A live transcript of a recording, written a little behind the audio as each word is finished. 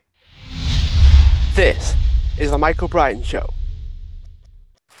This is the Michael Brian Show.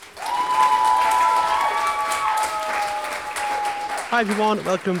 Hi everyone,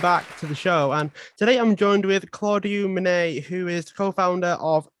 welcome back to the show. And today I'm joined with Claudiu Minae, who is co-founder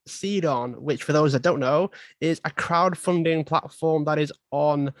of Seedon, which for those that don't know, is a crowdfunding platform that is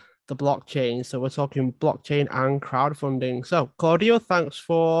on the blockchain. So we're talking blockchain and crowdfunding. So Claudiu, thanks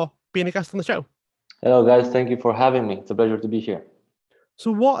for being a guest on the show. Hello guys, thank you for having me. It's a pleasure to be here. So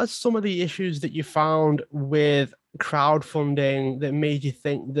what are some of the issues that you found with crowdfunding that made you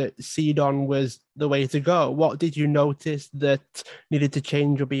think that Seedon was the way to go? What did you notice that needed to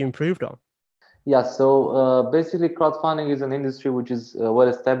change or be improved on? Yeah, so basically crowdfunding is an industry which is well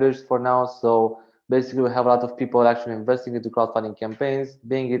established for now. So basically we have a lot of people actually investing into crowdfunding campaigns,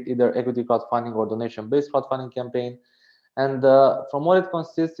 being it either equity crowdfunding or donation-based crowdfunding campaign. And from what it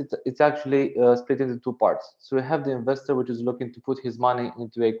consists, it's actually split into two parts. So we have the investor, which is looking to put his money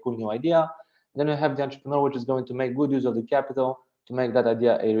into a cool new idea. Then we have the entrepreneur, which is going to make good use of the capital to make that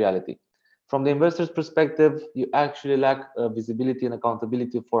idea a reality. From the investor's perspective, you actually lack visibility and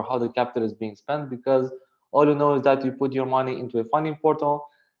accountability for how the capital is being spent, because all you know is that you put your money into a funding portal.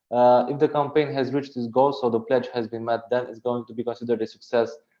 If the campaign has reached its goal, so the pledge has been met, then it's going to be considered a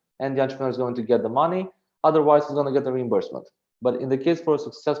success and the entrepreneur is going to get the money. Otherwise, he's going to get a reimbursement. But in the case for a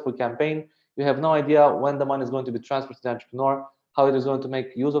successful campaign, you have no idea when the money is going to be transferred to the entrepreneur, how it is going to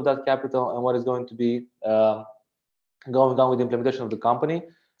make use of that capital, and what is going to be going on with the implementation of the company.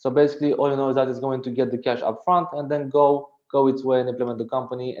 So basically, all you know is that it's going to get the cash up front and then go its way and implement the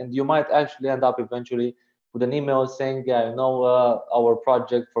company. And you might actually end up eventually with an email saying, yeah, you know, our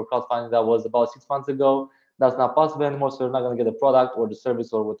project for crowdfunding that was about 6 months ago, that's not possible anymore. So you're not going to get the product or the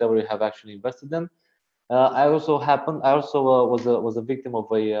service or whatever you have actually invested in. I also was a victim of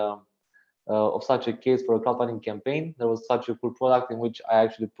such a case for a crowdfunding campaign. There was such a cool product in which I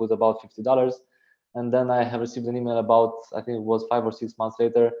actually put about $50, and then I have received an email about, I think it was 5 or 6 months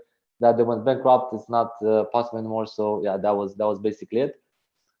later, that they went bankrupt. It's not possible anymore. So yeah, that was basically it.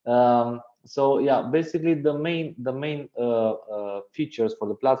 So yeah, basically the main features for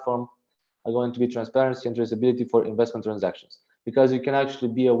the platform are going to be transparency and traceability for investment transactions, because you can actually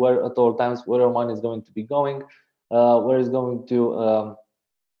be aware at all times where your money is going to be going, where it's going to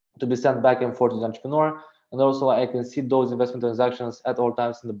be sent back and forth to the entrepreneur. And also I can see those investment transactions at all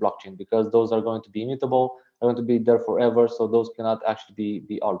times in the blockchain, because those are going to be immutable, are going to be there forever. So those cannot actually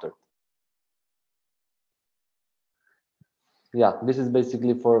be altered. Yeah, this is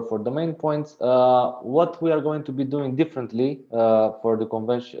basically for the main points. What we are going to be doing differently for the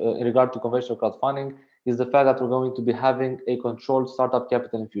convention in regard to conventional crowdfunding is the fact that we're going to be having a controlled startup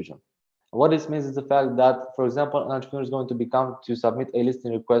capital infusion. What this means is the fact that, for example, an entrepreneur is going to submit a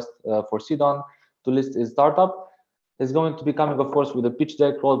listing request for Seedon to list his startup. It's going to be coming, of course, with a pitch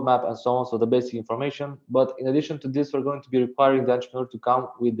deck, roadmap, and so on, so the basic information. But in addition to this, we're going to be requiring the entrepreneur to come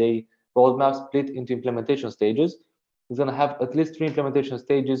with a roadmap split into implementation stages. It's going to have at least 3 implementation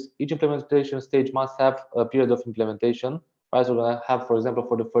stages. Each implementation stage must have a period of implementation. Right? So we're going to have, for example,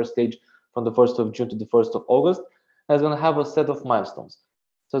 for the first stage, from the 1st of June to the 1st of August, and it's going to have a set of milestones.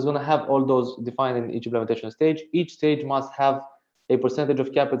 So it's going to have all those defined in each implementation stage. Each stage must have a percentage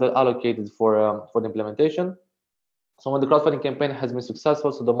of capital allocated for the implementation. So when the crowdfunding campaign has been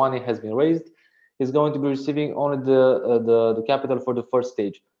successful, so the money has been raised, is going to be receiving only the capital for the first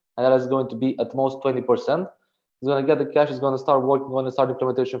stage, and that is going to be at most 20%. It's going to get the cash, is going to start working on the start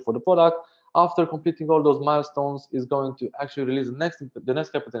implementation for the product. After completing all those milestones, is going to actually release the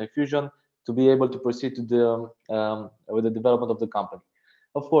next capital infusion to be able to proceed to the with the development of the company.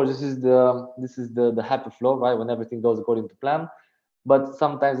 Of course, this is the happy flow, right? When everything goes according to plan. But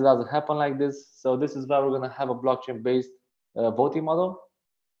sometimes it doesn't happen like this. So this is why we're going to have a blockchain-based voting model.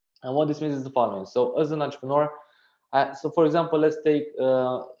 And what this means is the following. So as an entrepreneur, so for example, let's take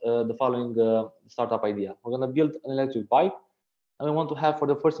the following startup idea. We're going to build an electric bike, and we want to have for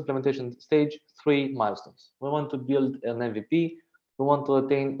the first implementation stage 3 milestones. We want to build an MVP. We want to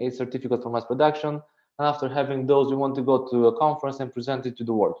attain a certificate for mass production. And after having those, we want to go to a conference and present it to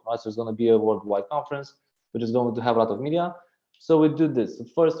the world. Right? So it's going to be a worldwide conference, which is going to have a lot of media. So we do this.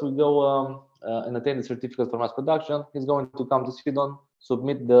 First, we go and attain the certificate for mass production. He's going to come to Sweden,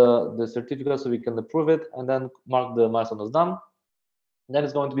 submit the certificate so we can approve it, and then mark the milestone as done. Then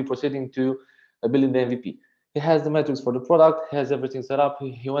it's going to be proceeding to building the MVP. He has the metrics for the product, he has everything set up.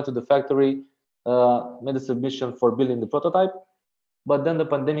 He went to the factory, made a submission for building the prototype. But then the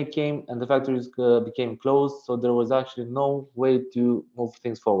pandemic came and the factories became closed. So there was actually no way to move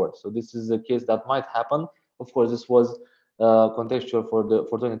things forward. So this is a case that might happen. Of course, this was contextual for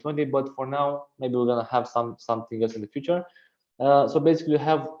 2020, but for now, maybe we're gonna have something else in the future. So basically, you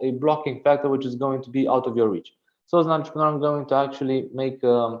have a blocking factor which is going to be out of your reach. So as an entrepreneur, I'm going to actually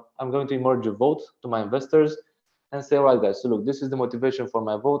I'm going to emerge a vote to my investors and say, all right, guys, so look, this is the motivation for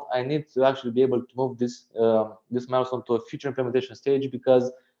my vote. I need to actually be able to move this milestone to a future implementation stage,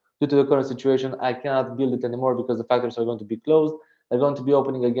 because due to the current situation, I cannot build it anymore because the factories are going to be closed. They're going to be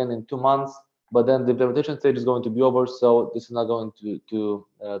opening again in 2 months, but then the implementation stage is going to be over, so this is not going to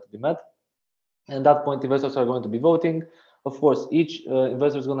be met. And at that point, investors are going to be voting. Of course, each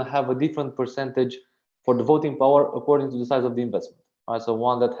investor is going to have a different percentage for the voting power according to the size of the investment. All right, so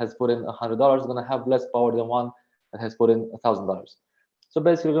one that has put in $100 is going to have less power than one that has put in $1,000. So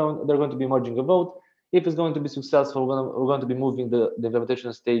basically, they're going to be merging a vote. If it's going to be successful, we're going to be moving the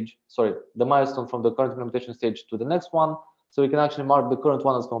implementation stage, sorry, the milestone from the current implementation stage to the next one. So we can actually mark the current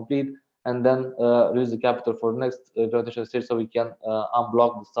one as complete and then release the capital for the next implementation stage, so we can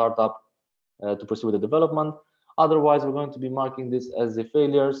unblock the startup to pursue the development. Otherwise, we're going to be marking this as a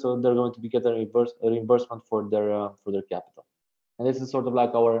failure, so they're going to be getting a reimbursement for their capital. And this is sort of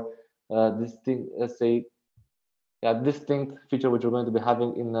like our distinct, let's say, distinct feature which we're going to be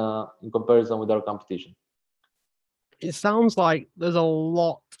having in comparison with our competition. It sounds like there's a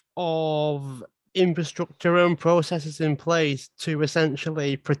lot of infrastructure and processes in place to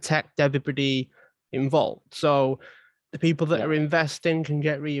essentially protect everybody involved. So the people that are investing can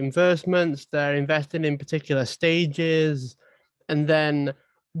get reimbursements, they're investing in particular stages. And then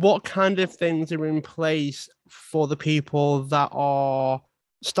what kind of things are in place for the people that are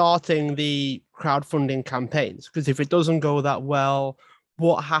starting the crowdfunding campaigns? Because if it doesn't go that well,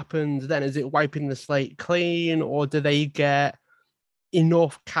 what happens then? Is it wiping the slate clean, or do they get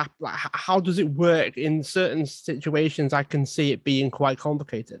enough cap? Like, how does it work? In certain situations, I can see it being quite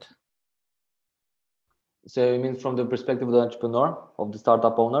complicated. So you mean from the perspective of the entrepreneur, of the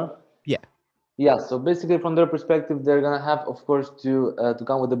startup owner? Yeah. Yeah, so basically from their perspective, they're gonna have, of course, to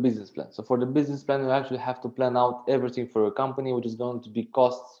come with a business plan. So for the business plan, you actually have to plan out everything for your company, which is going to be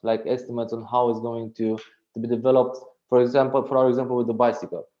costs, like estimates on how it's going to be developed. For example, for our example with the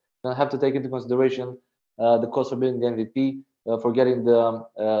bicycle, you're gonna have to take into consideration the cost for building the MVP, for getting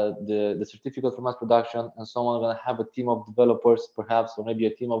the certificate for mass production, and so on. We're gonna have a team of developers, perhaps, or maybe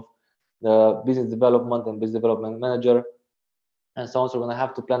a team of business development and business development manager, and so on. So we're gonna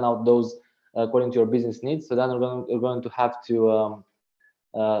have to plan out those according to your business needs. So then we're going to have to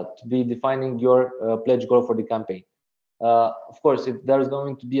be defining your pledge goal for the campaign. Of course, if there's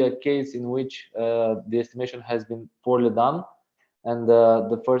going to be a case in which the estimation has been poorly done, and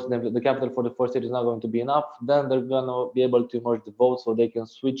the capital for the first stage is not going to be enough, then they're going to be able to merge the vote, so they can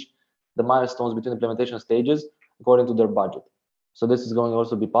switch the milestones between implementation stages according to their budget. So this is going to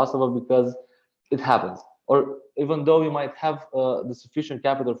also be possible because it happens. Or even though you might have the sufficient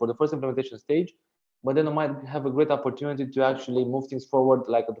capital for the first implementation stage, but then you might have a great opportunity to actually move things forward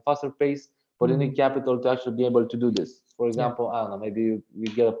like at a faster pace, but you need capital to actually be able to do this. For example, I don't know, maybe you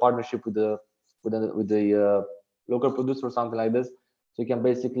get a partnership with the local producer or something like this, so you can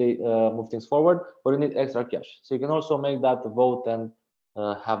basically move things forward, but you need extra cash. So you can also make that vote and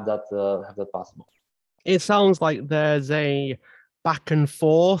have that possible. It sounds like there's a back and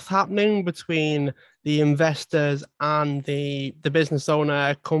forth happening between the investors and the business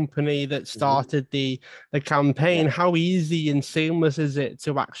owner company that started the campaign. How easy and seamless is it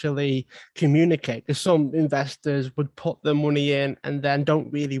to actually communicate? Because some investors would put the money in and then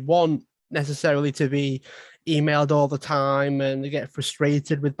don't really want necessarily to be emailed all the time, and they get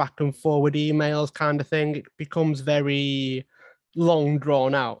frustrated with back and forward emails kind of thing. It becomes very long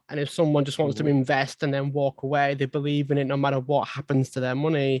drawn out. And if someone just wants to invest and then walk away, they believe in it no matter what happens to their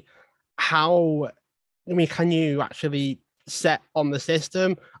money. Can you actually set on the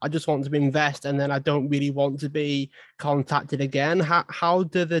system, I just want to invest and then I don't really want to be contacted again? How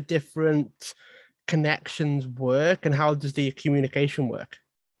do the different connections work, and how does the communication work?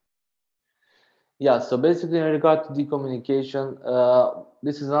 Yeah, so basically in regard to the communication,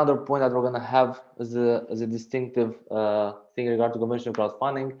 this is another point that we're going to have as a distinctive thing in regard to conventional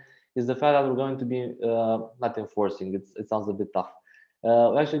crowdfunding, is the fact that we're going to be not enforcing, it sounds a bit tough.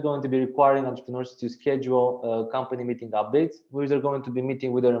 We're actually going to be requiring entrepreneurs to schedule company meeting updates, which they're going to be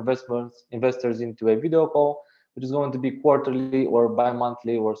meeting with their investors into a video call, which is going to be quarterly or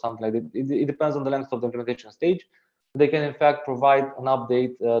bi-monthly or something like that. It depends on the length of the implementation stage. They can in fact provide an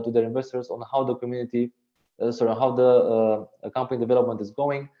update to their investors on how the how the company development is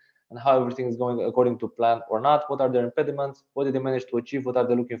going, and how everything is going according to plan or not. What are their impediments? What did they manage to achieve? What are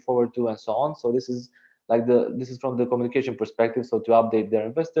they looking forward to, and so on. So this is from the communication perspective. So to update their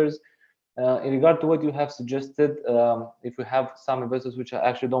investors. In regard to what you have suggested, if we have some investors which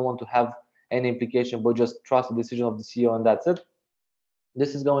actually don't want to have any implication but just trust the decision of the CEO and that's it,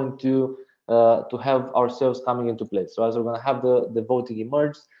 this is going to have ourselves coming into place. So as we're going to have the voting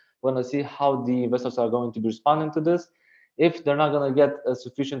emerge, we're going to see how the investors are going to be responding to this. If they're not going to get a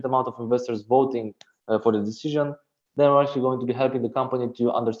sufficient amount of investors voting for the decision, then we're actually going to be helping the company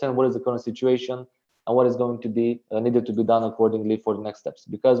to understand what is the current situation and what is going to be needed to be done accordingly for the next steps.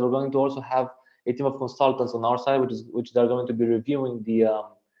 Because we're going to also have a team of consultants on our side, which they're going to be reviewing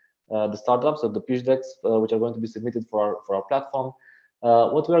the startups or the pitch decks, which are going to be submitted for our platform.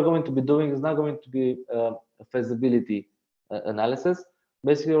 What we are going to be doing is not going to be a feasibility analysis.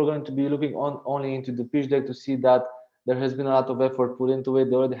 Basically, we're going to be looking only into the pitch deck to see that there has been a lot of effort put into it.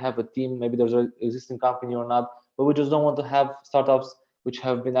 They already have a team, maybe there's an existing company or not, but we just don't want to have startups which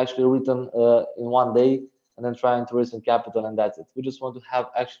have been actually written in one day and then trying to raise some capital and that's it. We just want to have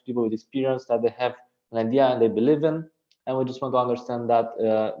actually people with experience that they have an idea and they believe in, and we just want to understand that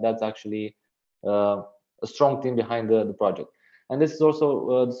that's actually a strong team behind the project. And this is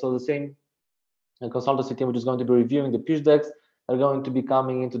also so the same consultancy team which is going to be reviewing the pitch decks are going to be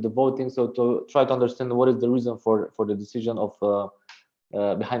coming into the voting, so to try to understand what is the reason for the decision of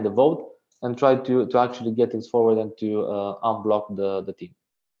behind the vote, and try to actually get things forward and to unblock the team.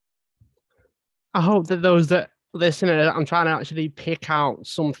 I hope that those that listen, I'm trying to actually pick out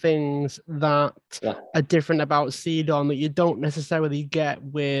some things that are different about CDON that you don't necessarily get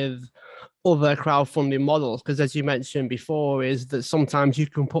with other crowdfunding models, because as you mentioned before, is that sometimes you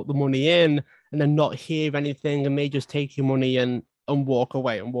can put the money in and then not hear anything, and they just take your money and walk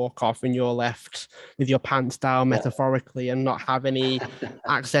away and walk off, and you're left with your pants down metaphorically and not have any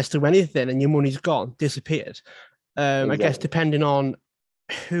access to anything, and your money's gone, disappeared. Exactly. I guess depending on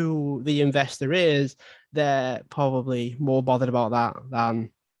who the investor is, they're probably more bothered about that than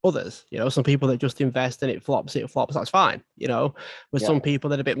others. You know, some people that just invest and it flops, that's fine. You know, with some people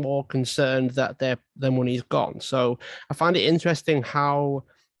that are a bit more concerned that their money's gone. So I find it interesting how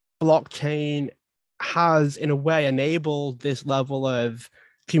blockchain has in a way enabled this level of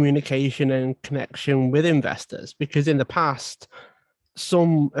communication and connection with investors, because in the past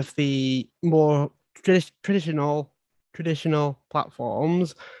some of the more traditional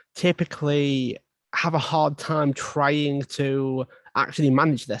platforms typically have a hard time trying to actually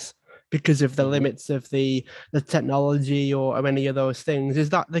manage this because of the limits of the technology or any of those things. Is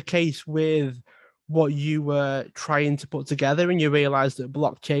that the case with what you were trying to put together, and you realized that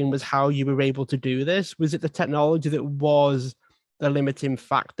blockchain was how you were able to do this? Was it the technology that was the limiting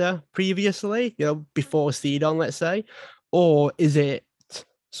factor previously, you know, before CDON, let's say, or is it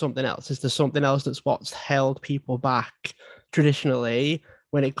something else? Is there something else that's what's held people back traditionally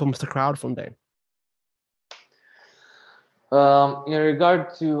when it comes to crowdfunding? In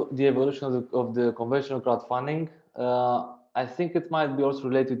regard to the evolution of the conventional crowdfunding, I think it might be also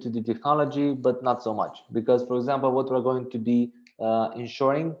related to the technology, but not so much. Because, for example, what we're going to be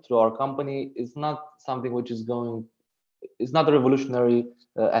ensuring through our company is not something which is it's not a revolutionary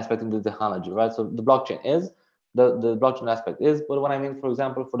aspect in the technology, right? So the blockchain is, the blockchain aspect is, but what I mean, for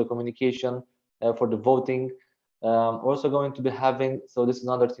example, for the communication, for the voting, we're also going to be having, so this is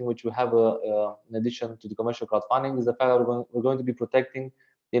another thing which we have in addition to the commercial crowdfunding, is the fact that we're going to be protecting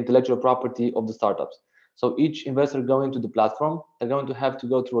the intellectual property of the startups. So each investor going to the platform, they're going to have to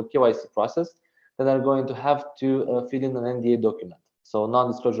go through a KYC process, then they're going to have to fill in an NDA document, so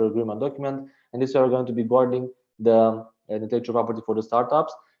non-disclosure agreement document, and this we are going to be guarding the intellectual property for the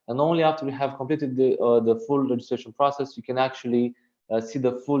startups. And only after we have completed the full registration process, you can actually see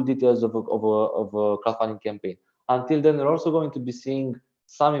the full details of a crowdfunding campaign. Until then, they're also going to be seeing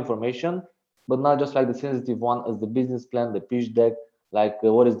some information, but not just like the sensitive one as the business plan, the pitch deck, like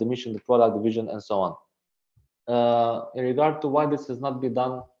what is the mission, the product, the vision, and so on. In regard to why this has not been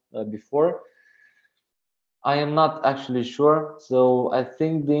done before, I am not actually sure. So I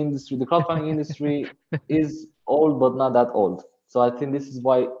think the crowdfunding industry is old, but not that old. So I think this is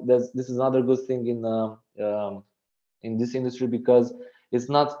why this is another good thing in this industry, because it's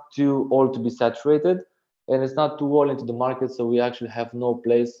not too old to be saturated, and it's not too old into the market. So we actually have no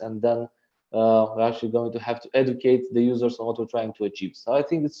place, and then we're actually going to have to educate the users on what we're trying to achieve. So I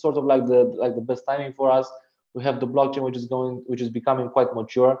think it's sort of like the best timing for us. We have the blockchain, which is becoming quite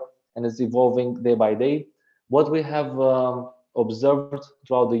mature and it's evolving day by day. What we have observed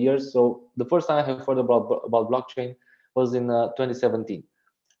throughout the years. So the first time I have heard about blockchain was in 2017.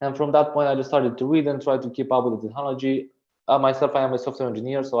 And from that point, I just started to read and try to keep up with the technology. Myself, I am a software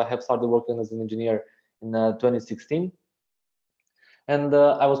engineer, so I have started working as an engineer in 2016. And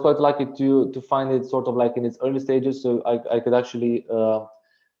I was quite lucky to find it sort of like in its early stages, so I could actually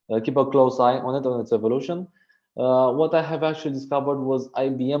keep a close eye on it, on its evolution. What I have actually discovered was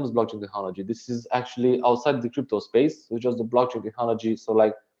IBM's blockchain technology. This is actually outside the crypto space, which was the blockchain technology. So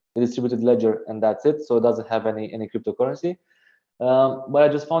like the distributed ledger, and that's it. So it doesn't have any cryptocurrency. But I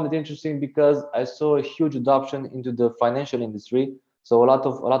just found it interesting because I saw a huge adoption into the financial industry. So a lot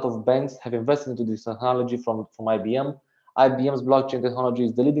of banks have invested into this technology from IBM. IBM's blockchain technology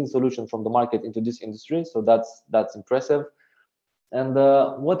is the leading solution from the market into this industry. So that's impressive. And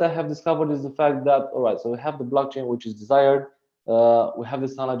what I have discovered is the fact that, all right, so we have the blockchain, which is desired. We have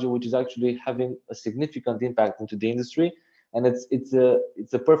this technology, which is actually having a significant impact into the industry, and it's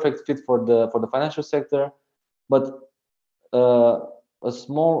a perfect fit for the financial sector. But a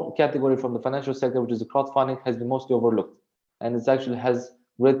small category from the financial sector, which is the crowdfunding, has been mostly overlooked, and it actually has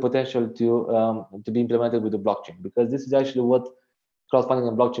great potential to be implemented with the blockchain, because this is actually what crowdfunding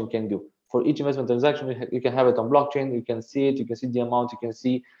and blockchain can do. For each investment transaction, you can have it on blockchain. You can see it. You can see the amount. You can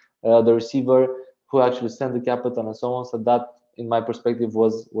see the receiver who actually sent the capital and so on. So that, in my perspective,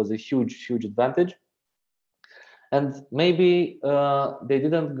 was a huge advantage. And maybe they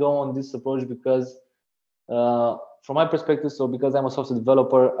didn't go on this approach because, from my perspective, so because I'm a software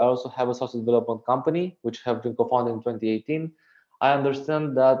developer, I also have a software development company which have been co-founded in 2018. I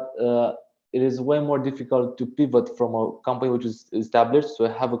understand that it is way more difficult to pivot from a company which is established. So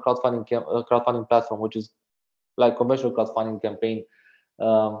I have a crowdfunding platform which is like conventional crowdfunding campaign,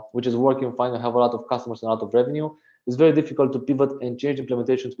 which is working fine. I have a lot of customers and a lot of revenue. It's very difficult to pivot and change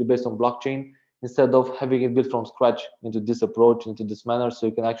implementation to be based on blockchain instead of having it built from scratch into this approach, into this manner, so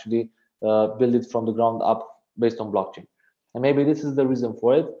you can actually build it from the ground up based on blockchain. And maybe this is the reason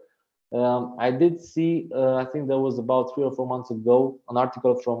for it. I did see, I think there was about 3 or 4 months ago, an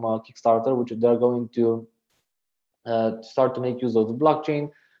article from Kickstarter, which they're going to start to make use of the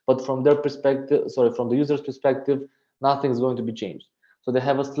blockchain, but from their perspective, sorry, from the user's perspective, nothing is going to be changed. So they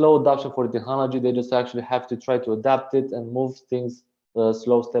have a slow adoption for the technology. They just actually have to try to adapt it and move things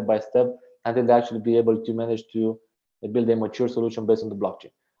slow, step by step, until they actually be able to manage to build a mature solution based on the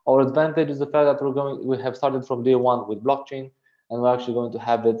blockchain. Our advantage is the fact that we have started from day one with blockchain, and we're actually going to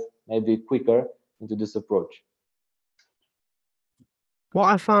have it maybe quicker into this approach. What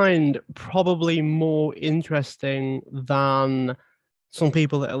I find probably more interesting than some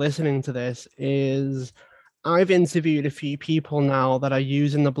people that are listening to this is I've interviewed a few people now that are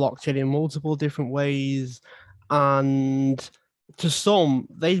using the blockchain in multiple different ways, and to some,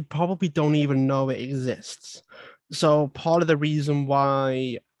 they probably don't even know it exists. So part of the reason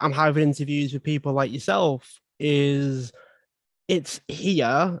why I'm having interviews with people like yourself is it's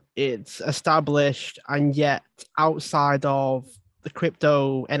here, it's established, and yet outside of the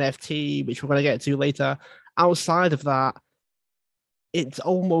crypto NFT, which we're going to get to later, outside of that, it's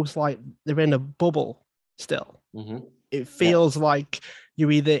almost like they're in a bubble still. Mm-hmm. It feels like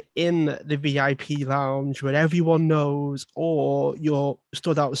you're either in the VIP lounge where everyone knows, or you're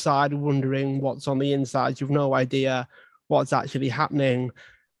stood outside wondering what's on the inside. You've no idea what's actually happening,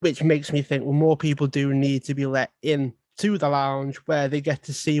 which makes me think, well, more people do need to be let in to the lounge where they get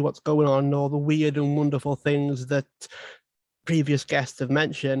to see what's going on, all the weird and wonderful things that previous guests have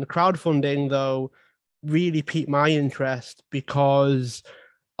mentioned. Crowdfunding, though, really piqued my interest because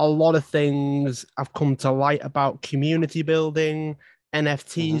a lot of things have come to light about community building.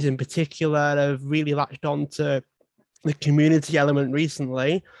 NFTs in particular have really latched on to the community element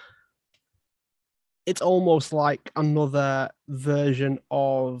recently. It's almost like another version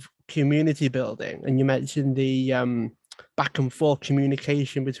of community building. And you mentioned the back and forth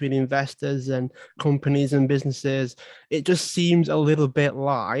communication between investors and companies and businesses. It just seems a little bit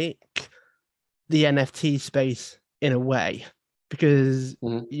like the NFT space in a way, because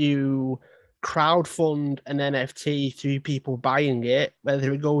you crowdfund an NFT through people buying it,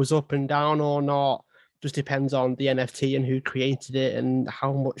 whether it goes up and down or not, just depends on the NFT and who created it and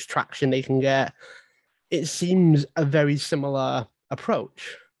how much traction they can get. It seems a very similar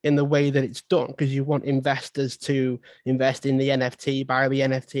approach in the way that it's done, because you want investors to invest in the NFT, buy the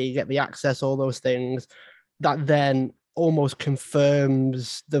NFT, get the access, all those things. That then almost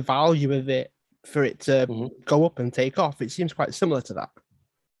confirms the value of it for it to go up and take off. It seems quite similar to that.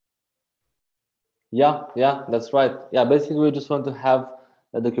 Yeah, that's right. Yeah, basically we just want to have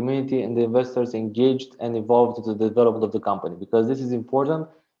the community and the investors engaged and involved into the development of the company, because this is important,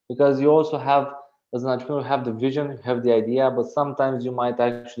 because you also have, as an entrepreneur, have the vision, have the idea, but sometimes you might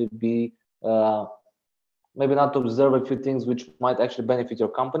actually be maybe not to observe a few things which might actually benefit your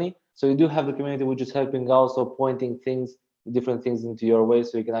company. So you do have the community which is helping, also pointing things, different things into your way,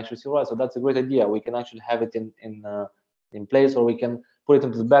 so you can actually see, right, so that's a great idea. We can actually have it in place, or we can put it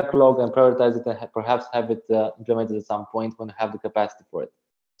into the backlog and prioritize it, and perhaps have it implemented at some point when we have the capacity for it.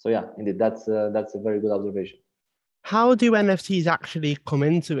 So yeah, indeed, that's a very good observation. How do NFTs actually come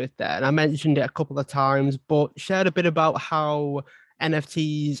into it then? I mentioned it a couple of times, but share a bit about how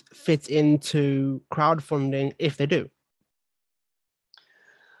NFTs fit into crowdfunding if they do.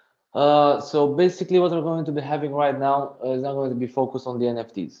 So basically, what we're going to be having right now is not going to be focused on the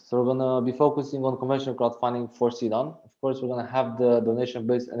NFTs. So we're going to be focusing on conventional crowdfunding for Seedon. Of course, we're going to have the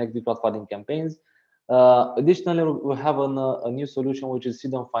donation-based NFT crowdfunding campaigns. Additionally, we have a new solution which is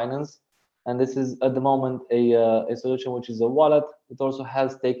Seedon Finance, and this is at the moment a solution which is a wallet. It also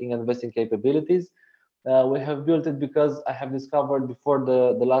has staking and investing capabilities. We have built it because I have discovered before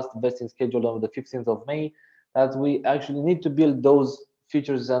the last vesting schedule on the 15th of May that we actually need to build those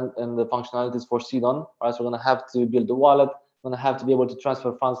features and the functionalities for Seedon. Right? So we're going to have to build the wallet. We're going to have to be able to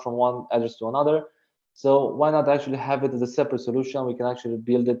transfer funds from one address to another. So why not actually have it as a separate solution? We can actually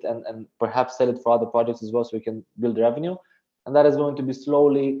build it and perhaps sell it for other projects as well, so we can build revenue. And that is going to be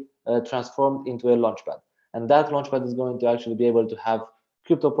slowly transformed into a launchpad. And that launchpad is going to actually be able to have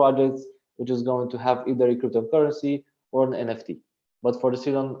crypto projects, which is going to have either a cryptocurrency or an NFT. But for the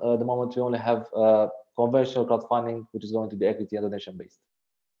Seedon, the moment we only have conventional crowdfunding, which is going to be equity and donation based.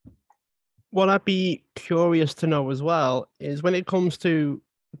 What I'd be curious to know as well is when it comes to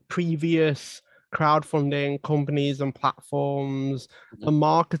previous crowdfunding companies and platforms, the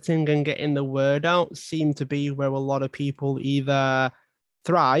marketing and getting the word out seemed to be where a lot of people either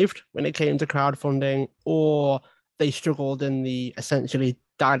thrived when it came to crowdfunding or they struggled and the essentially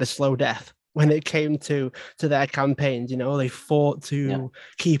died a slow death when it came to their campaigns. You know, they fought to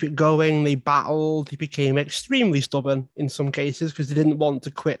keep it going, they battled, they became extremely stubborn in some cases because they didn't want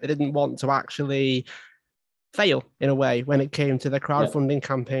to quit, they didn't want to actually fail in a way when it came to their crowdfunding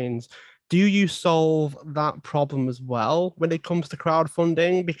campaigns. Do you solve that problem as well when it comes to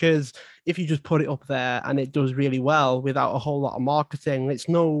crowdfunding? Because if you just put it up there and it does really well without a whole lot of marketing, it's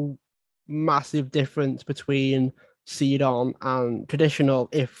no massive difference between seed on and traditional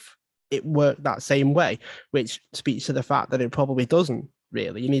if it worked that same way, which speaks to the fact that it probably doesn't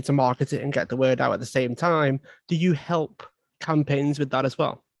really. You need to market it and get the word out at the same time. Do you help campaigns with that as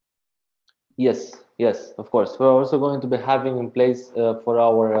well? Yes, of course. We're also going to be having in place for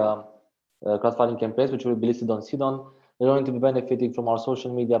our crowdfunding campaigns, which will be listed on Seedon. We're going to be benefiting from our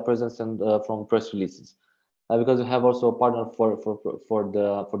social media presence and from press releases, because we have also a partner for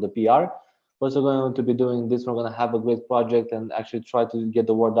the PR. We're also going to be doing this. We're going to have a great project and actually try to get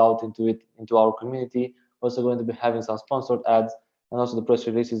the word out into our community. We're also going to be having some sponsored ads and also the press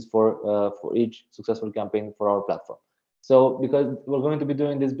releases for each successful campaign for our platform. So because we're going to be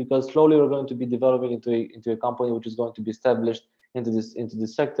doing this because slowly we're going to be developing into a company which is going to be established into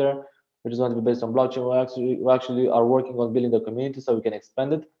this sector, which is going to be based on blockchain. We actually are working on building the community so we can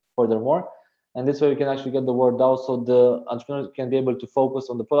expand it furthermore. And this way we can actually get the word out so the entrepreneurs can be able to focus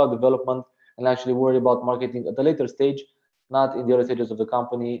on the product development and actually worry about marketing at a later stage, not in the early stages of the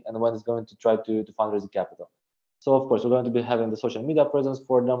company and when it's going to try to fundraise the capital. So of course, we're going to be having the social media presence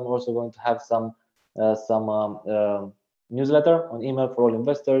for them. We're also going to have some newsletter on email for all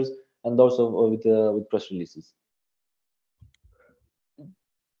investors and also with press releases.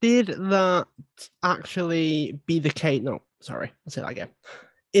 Did that actually be the case? No, sorry, I'll say that again.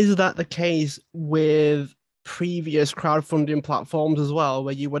 Is that the case with previous crowdfunding platforms as well,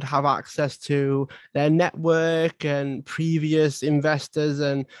 where you would have access to their network and previous investors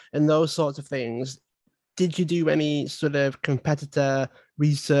and those sorts of things? Did you do any sort of competitor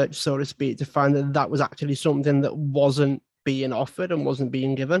research, so to speak, to find that that was actually something that wasn't being offered and wasn't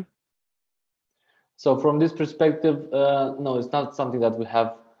being given? So from this perspective, no, it's not something that we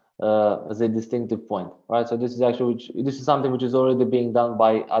have as a distinctive point, right? So this is actually this is something which is already being done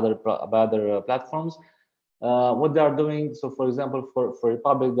by other platforms. What they are doing, so for example, for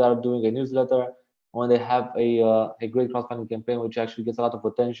Republic, they are doing a newsletter when they have a great crowdfunding campaign, which actually gets a lot of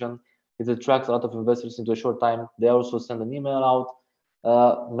attention. It attracts a lot of investors into a short time. They also send an email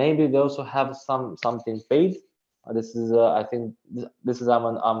out. Maybe they also have something paid. This is I think this is I'm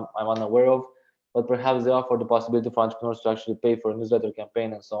unaware of, but perhaps they offer the possibility for entrepreneurs to actually pay for a newsletter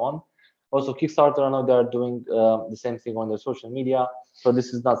campaign and so on. Also, Kickstarter, I know they are doing the same thing on their social media. So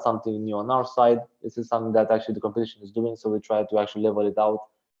this is not something new on our side. This is something that actually the competition is doing. So we try to actually level it out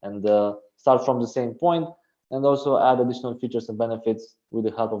and start from the same point and also add additional features and benefits with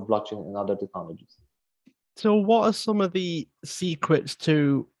the help of blockchain and other technologies. So what are some of the secrets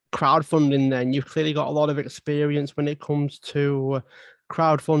to crowdfunding then? You've clearly got a lot of experience when it comes to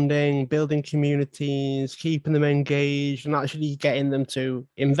crowdfunding, building communities, keeping them engaged, and actually getting them to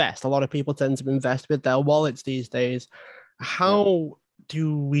invest. A lot of people tend to invest with their wallets these days. How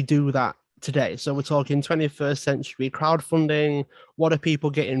do we do that today? So we're talking 21st century crowdfunding. What are people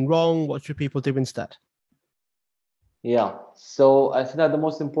getting wrong? What should people do instead? Yeah, so I think that the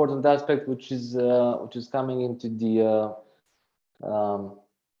most important aspect, which is coming into um,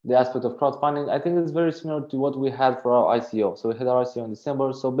 the aspect of crowdfunding, I think it's very similar to what we had for our ICO. So we had our ICO in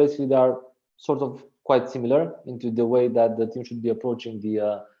December. So basically, they are sort of quite similar into the way that the team should be approaching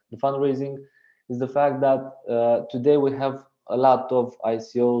the fundraising. Is the fact that today we have a lot of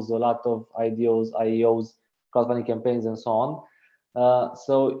ICOs, a lot of IDOs, IEOs, crowdfunding campaigns, and so on.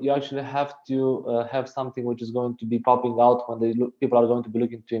 So you actually have to have something which is going to be popping out when people are going to be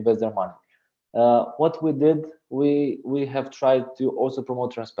looking to invest their money. What we did, we have tried to also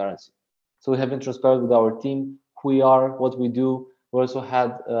promote transparency. So we have been transparent with our team, who we are, what we do. We also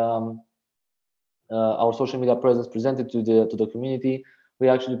had our social media presence presented to the community. We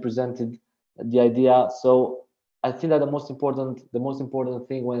actually presented the idea. So I think that the most important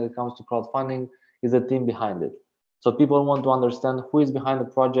thing when it comes to crowdfunding is the team behind it. So people want to understand who is behind the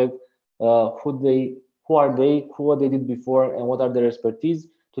project, who are they, who what they did before, and what are their expertise,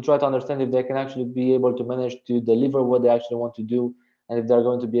 to try to understand if they can actually be able to manage to deliver what they actually want to do, and if they're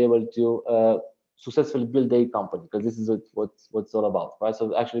going to be able to successfully build a company, because this is what's all about, right?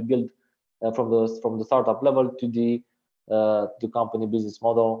 So actually build from the startup level to the company business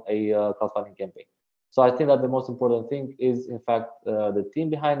model, a crowdfunding campaign. So I think that the most important thing is, in fact, the team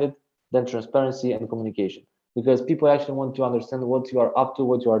behind it, then transparency and communication, because people actually want to understand what you are up to,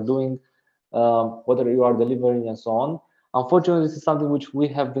 what you are doing, whether you are delivering, and so on. Unfortunately, this is something which we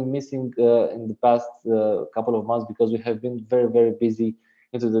have been missing in the past couple of months, because we have been very, very busy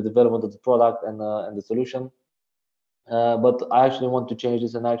into the development of the product and the solution. But I actually want to change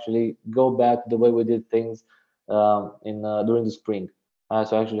this and actually go back the way we did things in during the spring.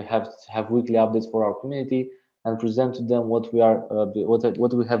 So actually have weekly updates for our community and present to them what we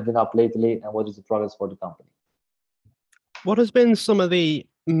have been up lately and what is the progress for the company. What has been some of the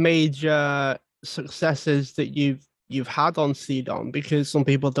major successes that you've had on CDON? Because some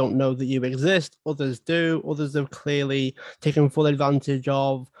people don't know that you exist, others do, others have clearly taken full advantage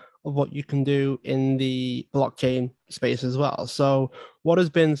of what you can do in the blockchain space as well. So what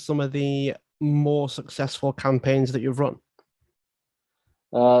has been some of the more successful campaigns that you've run?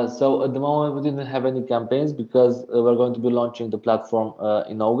 So at the moment, we didn't have any campaigns, because we're going to be launching the platform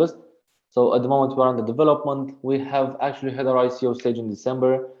in August. So at the moment, we're under development. We have actually had our ICO stage in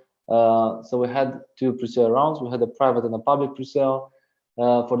December. So we had two pre-sale rounds. We had a private and a public pre-sale.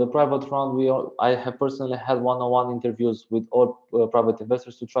 For the private round, I have personally had one-on-one interviews with all private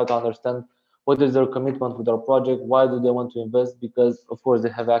investors to try to understand what is their commitment with our project, why do they want to invest, because of course they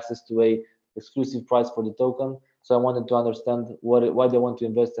have access to a exclusive price for the token. So I wanted to understand why they want to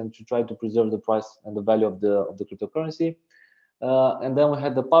invest and to try to preserve the price and the value of the cryptocurrency. And then we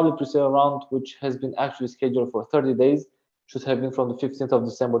had the public pre-sale round, which has been actually scheduled for 30 days. Should have been from the 15th of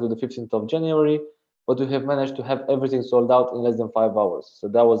December to the 15th of January, but we have managed to have everything sold out in less than 5 hours. So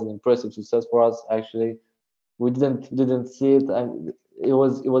that was an impressive success for us. Actually, we didn't see it, and it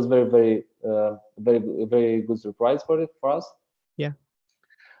was very good surprise for us. Yeah.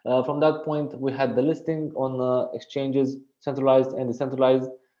 From that point, we had the listing on exchanges, centralized and decentralized.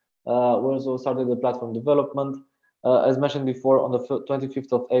 We also started the platform development. As mentioned before, on the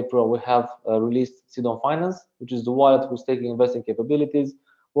 25th of April, we have released CDON Finance, which is the wallet who's taking investing capabilities.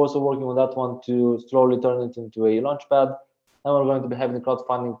 We're also working on that one to slowly turn it into a launchpad. And we're going to be having a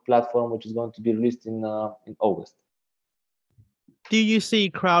crowdfunding platform, which is going to be released in August. Do you see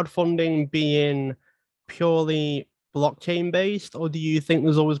crowdfunding being purely blockchain based, or do you think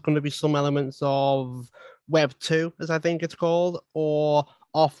there's always going to be some elements of Web 2, as I think it's called, or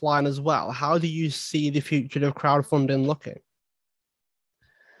offline as well? How do you see the future of crowdfunding looking?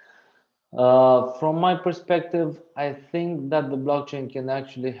 From my perspective, I think that the blockchain can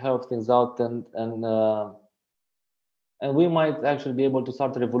actually help things out, and we might actually be able to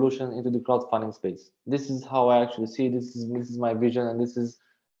start a revolution into the crowdfunding space. This is how I actually see it. This is my vision, and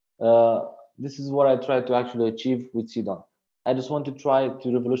uh, this is what I try to actually achieve with CDON. I just want to try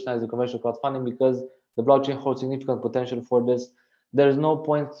to revolutionize the conventional crowdfunding, because the blockchain holds significant potential for this. There is no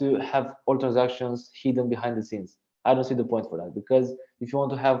point to have all transactions hidden behind the scenes. I don't see the point for that, because if you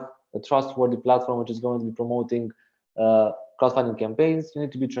want to have a trustworthy platform which is going to be promoting uh, crowdfunding campaigns, you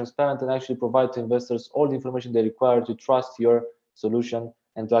need to be transparent and actually provide to investors all the information they require to trust your solution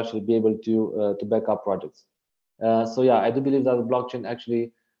and to actually be able to back up projects. So yeah, I do believe that the blockchain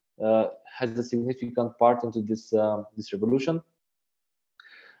actually has a significant part into this revolution.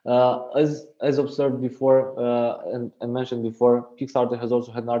 As observed before and mentioned before, Kickstarter has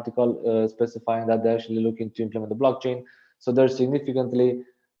also had an article specifying that they're actually looking to implement the blockchain. So there's definitely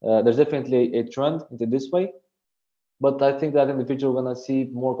a trend into this way. But I think that in the future we're gonna see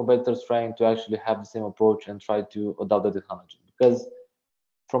more competitors trying to actually have the same approach and try to adopt the technology. Because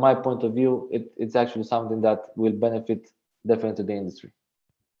from my point of view, it's actually something that will benefit definitely the industry.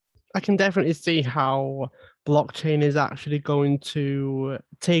 I can definitely see how blockchain is actually going to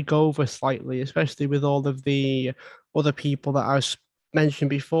take over slightly, especially with all of the other people that I mentioned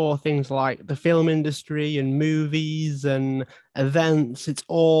before, things like the film industry and movies and events. It's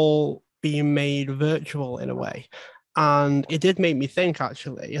all being made virtual in a way. And it did make me think,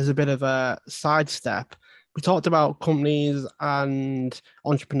 actually, as a bit of a sidestep. We talked about companies and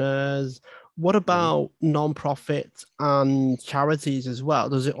entrepreneurs. What about non-profit and charities as well?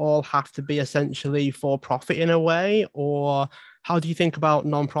 Does it all have to be essentially for profit in a way, or how do you think about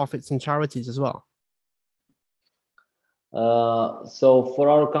non-profits and charities as well? So for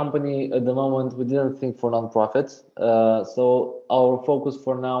our company at the moment, we didn't think for nonprofits. So our focus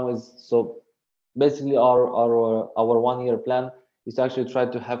for now is, so basically our 1 year plan is to actually try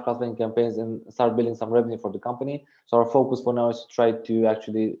to have crowdfunding campaigns and start building some revenue for the company. So our focus for now is to try to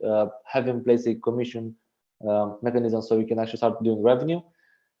actually have in place a commission mechanism so we can actually start doing revenue.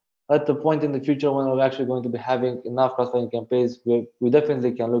 At the point in the future when we're actually going to be having enough crowdfunding campaigns, we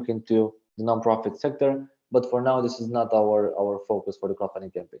definitely can look into the nonprofit sector. But for now, this is not our focus for the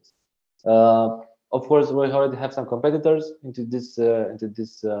crowdfunding campaigns. Of course, we already have some competitors into this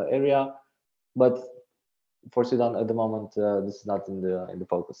area, but for Sudan at the moment, this is not in the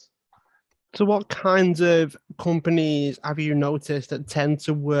focus. So what kinds of companies have you noticed that tend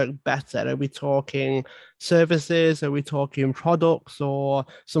to work better? Are we talking services? Are we talking products or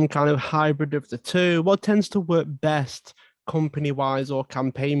some kind of hybrid of the two? What tends to work best company-wise or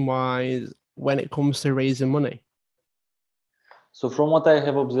campaign-wise when it comes to raising money? So from what I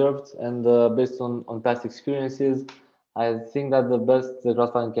have observed and based on past experiences, I think that the best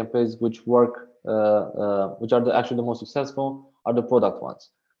crowdfunding campaigns which work, which are actually the most successful, are the product ones,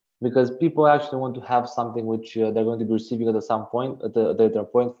 because people actually want to have something which they're going to be receiving at some point, at a later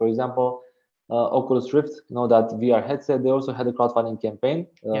point. For example, Oculus Rift, that VR headset, they also had a crowdfunding campaign.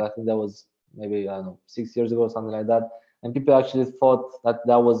 I think that was maybe, I don't know, 6 years ago, something like that. And people actually thought that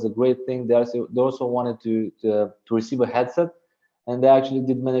that was a great thing. They also wanted to receive a headset, and they actually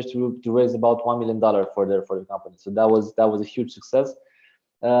did manage to raise about $1 million for the company. So that was a huge success.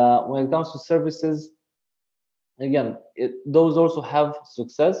 When it comes to services, again, those also have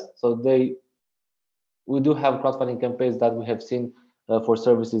success. So we do have crowdfunding campaigns that we have seen for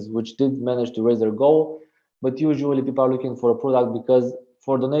services which did manage to raise their goal, but usually people are looking for a product, because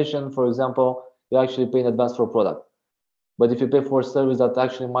for donation, for example, you actually pay in advance for a product. But if you pay for a service that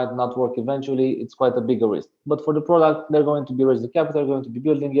actually might not work eventually, it's quite a bigger risk. But for the product, they're going to be raising capital, going to be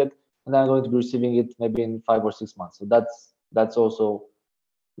building it, and they're going to be receiving it maybe in 5 or 6 months. So that's also,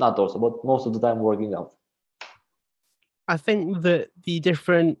 not also, but most of the time working out. I think that the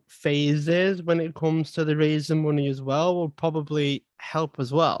different phases when it comes to the raising money as well will probably help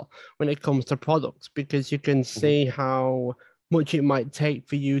as well when it comes to products, because you can see how much it might take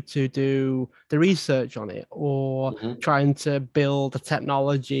for you to do the research on it, or trying to build a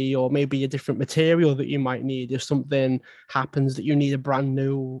technology, or maybe a different material that you might need if something happens that you need a brand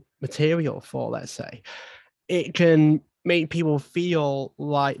new material for, let's say. It can make people feel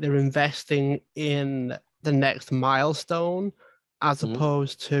like they're investing in the next milestone as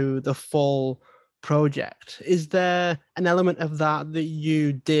opposed to the full project. Is there an element of that that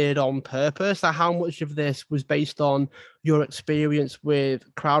you did on purpose? Or how much of this was based on your experience with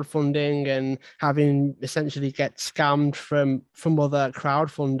crowdfunding and having essentially get scammed from other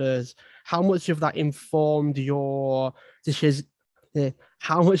crowdfunders? How much of that informed your decisions?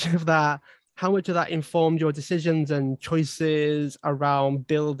 How much of that informed your decisions and choices around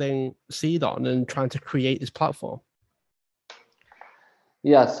building Seedon and trying to create this platform?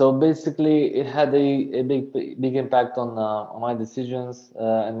 Yeah, so basically it had a big impact on my decisions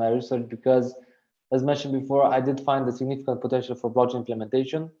and my research, because as mentioned before, I did find a significant potential for blockchain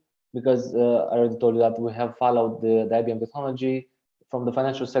implementation, because I already told you that we have followed the IBM technology. From the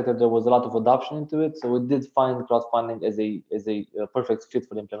financial sector, there was a lot of adoption into it, so we did find crowdfunding as a perfect fit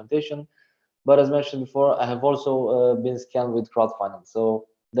for the implementation. But as mentioned before, I have also been scammed with crowdfunding. So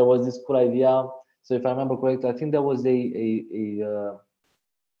there was this cool idea. So if I remember correctly, I think there was a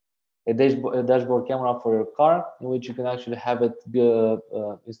dashboard camera for your car, in which you can actually have it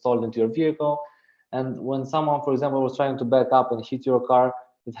installed into your vehicle. And when someone, for example, was trying to back up and hit your car,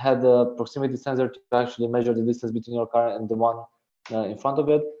 it had a proximity sensor to actually measure the distance between your car and the one in front of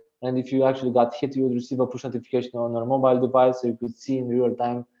it. And if you actually got hit, you would receive a push notification on your mobile device, so you could see in real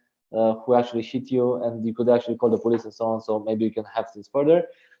time who actually hit you, and you could actually call the police and so on. So maybe you can have this further.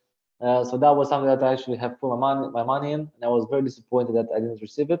 So that was something that I actually have put my money in, and I was very disappointed that I didn't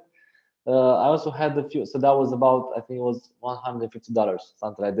receive it. I also had a few, so that was about, I think it was $150,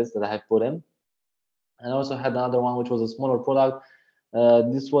 something like this, that I have put in. And I also had another one, which was a smaller product.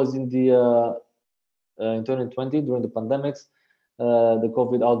 This was in 2020 during the pandemics, the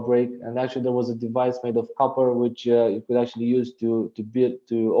COVID outbreak, and actually there was a device made of copper which you could actually use to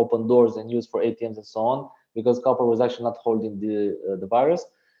open doors and use for ATMs and so on, because copper was actually not holding the virus.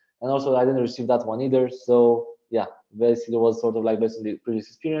 And also I didn't receive that one either. So yeah, basically it was sort of like based on the previous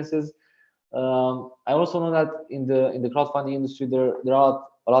experiences. I also know that in the crowdfunding industry there are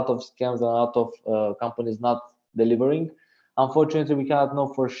a lot of scams and a lot of companies not delivering. Unfortunately, we cannot know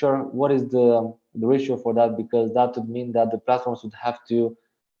for sure what is the ratio for that, because that would mean that the platforms would have to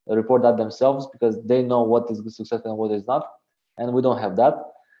report that themselves, because they know what is good success and what is not, and we don't have that.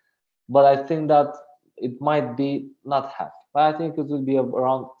 But I think that it might be not half. But I think it will be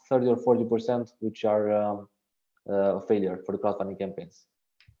around 30 or 40%, which are failure for the crowdfunding campaigns.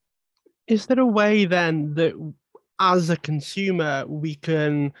 Is there a way then that as a consumer we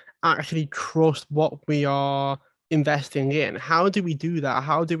can actually trust what we are investing in? How do we do that?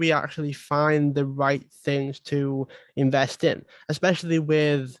 How do we actually find the right things to invest in, especially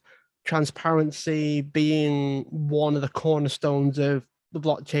with transparency being one of the cornerstones of the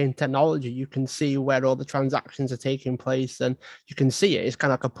blockchain technology? You can see where all the transactions are taking place, and you can see it. It's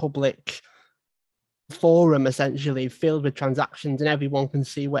kind of like a public forum essentially filled with transactions, and everyone can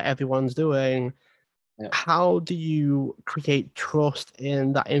see what everyone's doing. Yeah. How do you create trust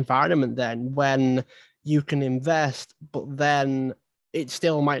in that environment then, when you can invest but then it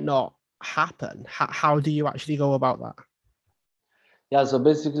still might not happen? How do you actually go about that? Yeah, so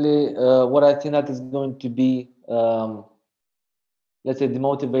basically what I think that is going to be let's say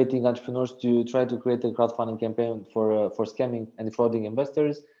demotivating entrepreneurs to try to create a crowdfunding campaign for scamming and defrauding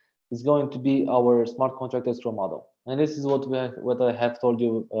investors is going to be our smart contract escrow model. And this is what I have told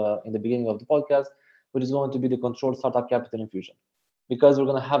you in the beginning of the podcast, which is going to be the controlled startup capital infusion. Because we're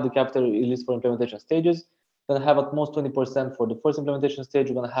going to have the capital released for implementation stages, we're going to have at most 20% for the first implementation stage.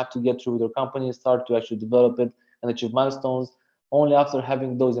 We're going to have to get through with your company, start to actually develop it and achieve milestones. Only after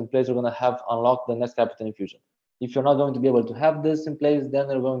having those in place, we're going to have unlocked the next capital infusion. If you're not going to be able to have this in place, then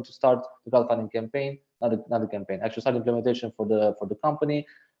they're going to start the crowdfunding campaign, not the campaign, actually start implementation for the company,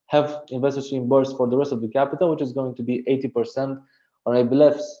 have investors reimbursed for the rest of the capital, which is going to be 80%, or maybe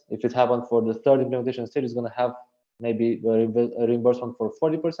less. If it happened for the third implementation stage, it's going to have maybe a reimbursement for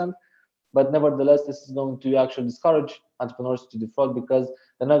 40%. But nevertheless, this is going to actually discourage entrepreneurs to defraud, because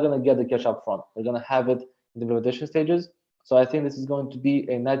they're not going to get the cash up front. They're going to have it in the implementation stages. So I think this is going to be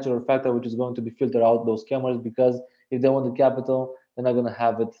a natural factor which is going to be filter out those scammers, because if they want the capital, they're not going to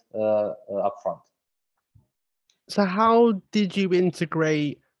have it up front. So how did you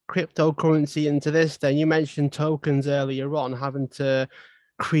integrate cryptocurrency into this then? You mentioned tokens earlier on, having to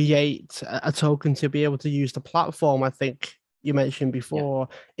create a token to be able to use the platform, I think you mentioned before.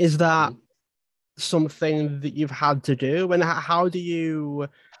 Yeah. Is that something that you've had to do? And how do you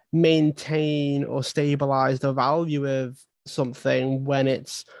maintain or stabilize the value of something when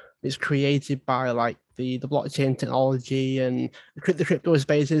it's created by like the blockchain technology and the crypto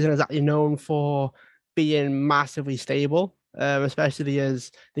space isn't exactly known for being massively stable, especially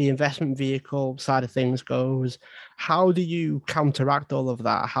as the investment vehicle side of things goes? How do you counteract all of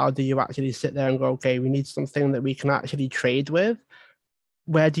that? How do you actually sit there and go, okay, we need something that we can actually trade with?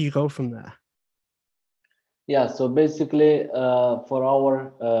 Where do you go from there? Yeah, so basically for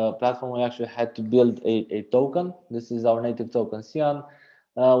our platform, we actually had to build a token. This is our native token, Cyan.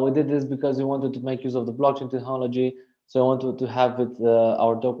 We did this because we wanted to make use of the blockchain technology. So I wanted to have it,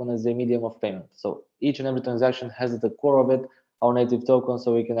 our token as a medium of payment. So each and every transaction has at the core of it our native token,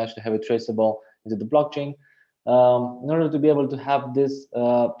 so we can actually have it traceable into the blockchain. In order to be able to have this,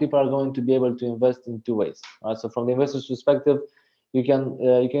 people are going to be able to invest in two ways. Right? So from the investor's perspective, you can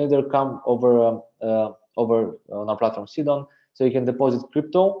either come over on our platform Sidon, so you can deposit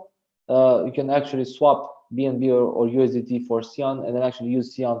crypto. You can actually swap BNB or USDT for Cyan, and then actually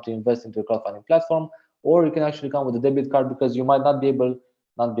use Cyan to invest into a crowdfunding platform. Or you can actually come with a debit card, because you might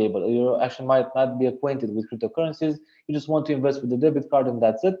you actually might not be acquainted with cryptocurrencies. You just want to invest with the debit card, and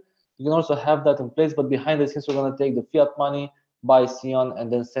that's it. You can also have that in place, but behind the scenes, we're going to take the fiat money, buy Cyan,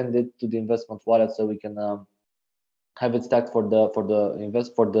 and then send it to the investment wallet, so we can have it stacked for the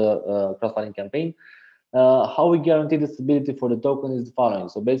crowdfunding campaign. How we guarantee the stability for the token is the following.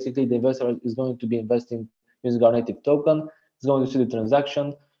 So basically, the investor is going to be investing using our native token. It's going to see the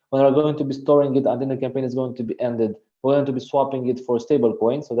transaction. When we're going to be storing it, and then the campaign is going to be ended, we're going to be swapping it for stable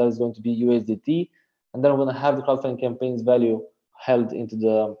coin. So that is going to be USDT. And then we're going to have the crowdfunding campaign's value held into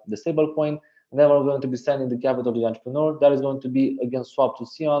the stable coin, and then we're going to be sending the capital to the entrepreneur. That is going to be again swapped to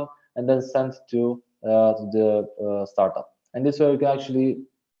Sion and then sent to the startup. And this way we can actually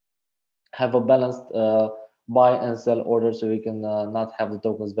have a balanced buy and sell order, so we can not have the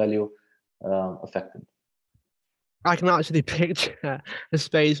token's value affected. I can actually picture a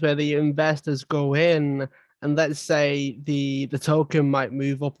space where the investors go in and let's say the token might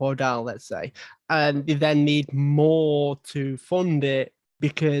move up or down, let's say, and they then need more to fund it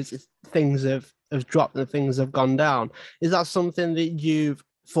because things have dropped and things have gone down. Is that something that you've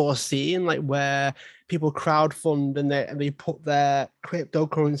foreseen, like where people crowdfund and they put their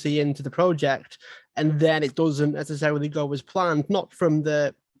cryptocurrency into the project and then it doesn't necessarily go as planned, not from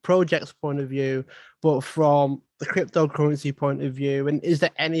the project's point of view, but from the cryptocurrency point of view? And is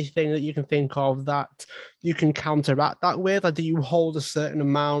there anything that you can think of that you can counteract that with? Or do you hold a certain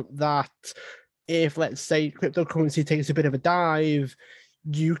amount that if, let's say, cryptocurrency takes a bit of a dive,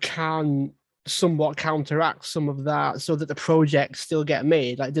 you can somewhat counteract some of that so that the projects still get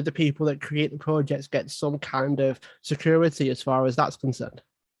made? Like, did the people that create the projects get some kind of security as far as that's concerned?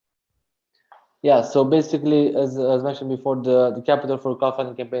 Yeah, so basically, as mentioned before, the capital for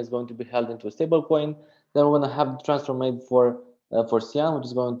crowdfunding campaign is going to be held into a stable coin. Then we're going to have the transfer made for Cyan, which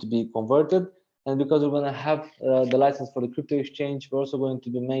is going to be converted. And because we're going to have the license for the crypto exchange, we're also going to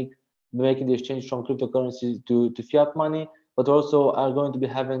be making the exchange from cryptocurrency to fiat money. But also are going to be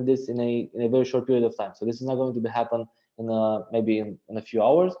having this in a very short period of time. So this is not going to be happen in maybe in a few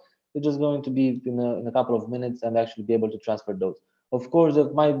hours. It's just going to be in a couple of minutes and actually be able to transfer those. Of course, there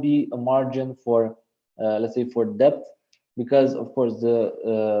might be a margin for, let's say, for debt, because of course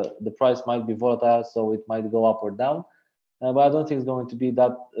the price might be volatile, so it might go up or down. But I don't think it's going to be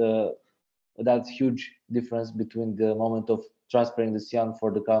that huge difference between the moment of transferring the Cyan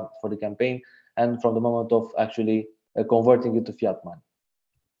for the campaign and from the moment of actually converting it to fiat money.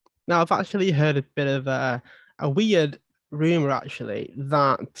 Now, I've actually heard a bit of a weird rumor, actually,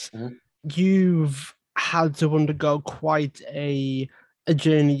 that you've had to undergo quite a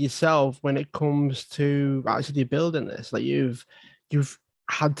journey yourself when it comes to actually building this. Like you've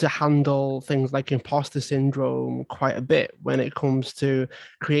had to handle things like imposter syndrome quite a bit when it comes to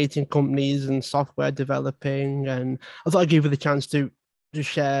creating companies and software developing. And I thought I'd give you the chance to just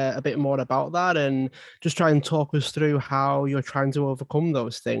share a bit more about that and just try and talk us through how you're trying to overcome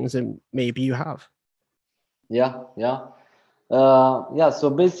those things, and maybe you have. Yeah. So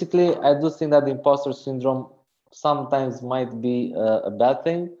basically, I do think that the imposter syndrome sometimes might be a bad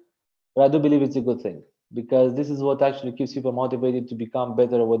thing, but I do believe it's a good thing, because this is what actually keeps people motivated to become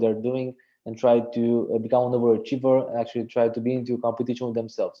better at what they're doing and try to become an overachiever and actually try to be into competition with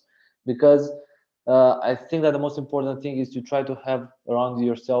themselves. Because I think that the most important thing is to try to have around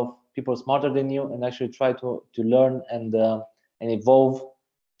yourself people smarter than you and actually try to learn and evolve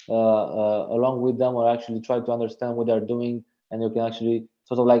along with them, or actually try to understand what they're doing, and you can actually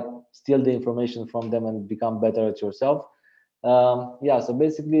sort of like steal the information from them and become better at yourself. So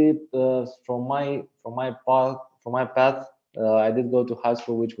basically, from my path, I did go to high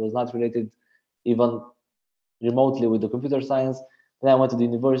school, which was not related even remotely with the computer science. Then I went to the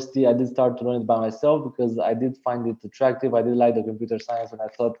university. I did start to learn it by myself because I did find it attractive. I did like the computer science, and I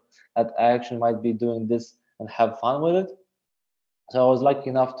thought that I actually might be doing this and have fun with it. So I was lucky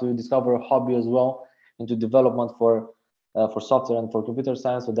enough to discover a hobby as well into development for software and for computer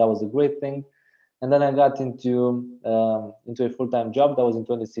science. So that was a great thing. And then I got into a full-time job. That was in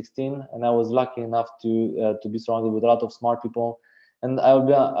 2016, and I was lucky enough to be surrounded with a lot of smart people. And I'll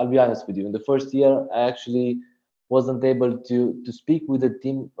be honest with you. In the first year, I actually wasn't able to speak with the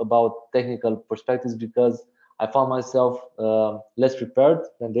team about technical perspectives because I found myself less prepared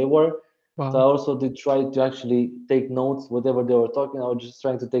than they were. Wow. So I also did try to actually take notes, whatever they were talking. I was just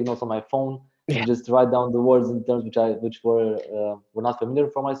trying to take notes on my phone and just write down the words in terms which were not familiar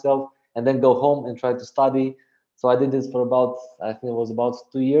for myself, and then go home and try to study. So I did this for about, I think it was about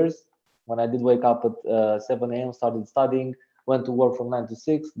 2 years, when I did wake up at 7 a.m., started studying, went to work from 9 to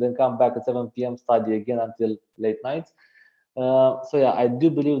 6, then come back at 7 p.m., study again until late nights. So yeah, I do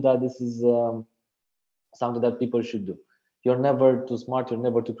believe that this is something that people should do. You're never too smart, you're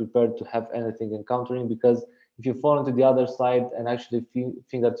never too prepared to have anything encountering, because if you fall into the other side and actually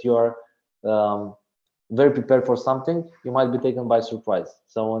think that you're very prepared for something, you might be taken by surprise.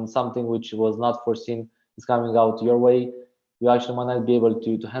 So when something which was not foreseen is coming out your way, you actually might not be able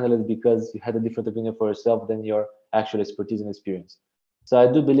to handle it because you had a different opinion for yourself than your actual expertise and experience. So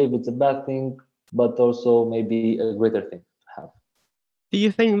I do believe it's a bad thing, but also maybe a greater thing to have. Do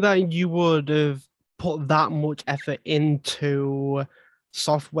you think that you would have put that much effort into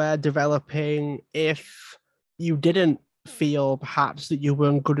software developing if you didn't feel perhaps that you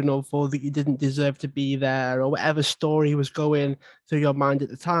weren't good enough or that you didn't deserve to be there, or whatever story was going through your mind at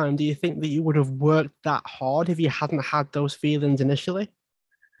the time, do you think that you would have worked that hard if you hadn't had those feelings initially?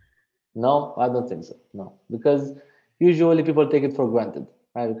 No, I don't think so. No, because usually people take it for granted,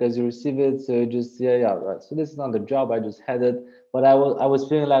 right? Because you receive it, so you just yeah, right. So this is not the job. I just had it, but I was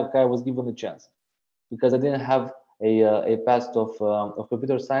feeling like I was given a chance because I didn't have a past of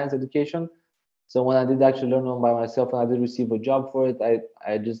computer science education. So when I did actually learn on by myself and I did receive a job for it,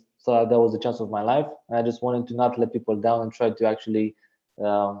 I just thought that was the chance of my life, and I just wanted to not let people down and try to actually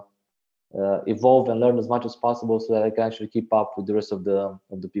um, evolve and learn as much as possible so that I can actually keep up with the rest of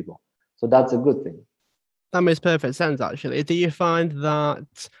the people. So that's a good thing. That makes perfect sense, actually. Do you find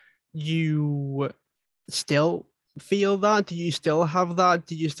that you still feel that? Do you still have that?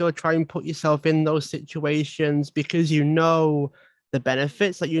 Do you still try and put yourself in those situations because you know the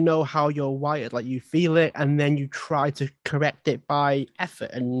benefits, like you know how you're wired, like you feel it, and then you try to correct it by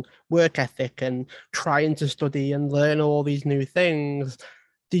effort and work ethic and trying to study and learn all these new things?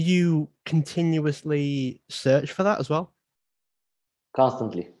 Do you continuously search for that as well?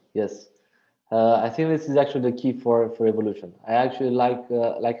 Constantly, yes. I think this is actually the key for evolution. I actually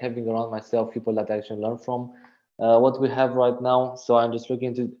like having around myself people that I actually learn from. What we have right now, so I'm just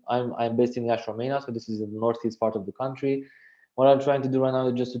looking into. I'm based in Romania, so this is in the northeast part of the country. What I'm trying to do right now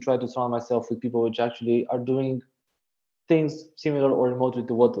is just to try to surround myself with people which actually are doing things similar or remotely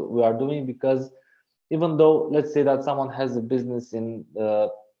to what we are doing. Because even though, let's say that someone has a business in I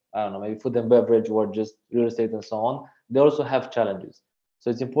don't know, maybe food and beverage or just real estate and so on, they also have challenges. So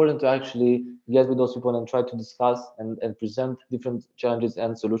it's important to actually get with those people and try to discuss and present different challenges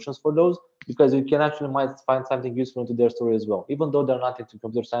and solutions for those, because you can actually might find something useful into their story as well. Even though they're not into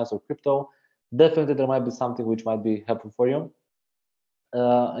computer science or crypto, definitely there might be something which might be helpful for you.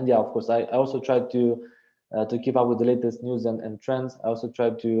 And yeah, of course, I also try to keep up with the latest news and trends. I also try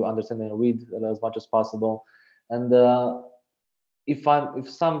to understand and read as much as possible. And if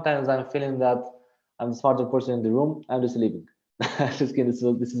sometimes I'm feeling that I'm the smarter person in the room, I'm just leaving. Just kidding.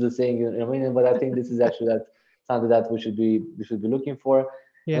 This is a saying in Romanian, but I think this is actually that something that we should be looking for, and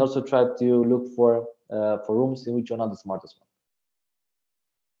Yeah. also try to look for rooms in which you're not the smartest one.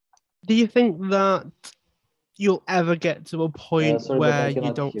 Do you think that you'll ever get to a point Sorry, but where I you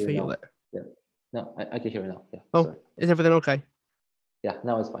cannot don't hear you feel now. it? Yeah, no, I can hear you now. Yeah, Oh, sorry. is everything okay? Yeah,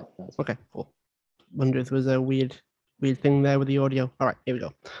 now it's fine. Now it's fine. Okay, cool. Wonder if there was a weird thing there with the audio. All right, here we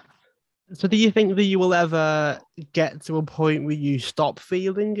go. So do you think that you will ever get to a point where you stop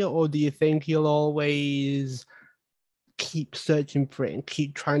feeling it, or do you think you'll always keep searching for it and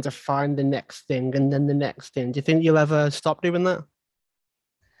keep trying to find the next thing and then the next thing? Do you think you'll ever stop doing that?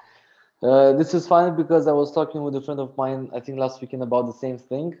 This is funny because I was talking with a friend of mine, I think last weekend, about the same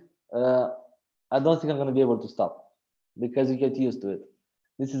thing. Uh, I don't think I'm going to be able to stop because you get used to it.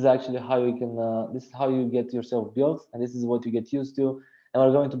 This is actually how you can. This is how you get yourself built, and this is what you get used to. And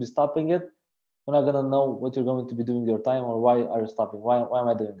we're going to be stopping it. We're not going to know what you're going to be doing your time, or why are you stopping? Why am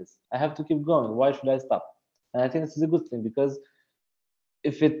I doing this? I have to keep going. Why should I stop? And I think this is a good thing, because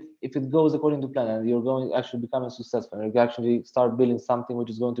if it goes according to plan and you're going actually becoming successful and you actually start building something which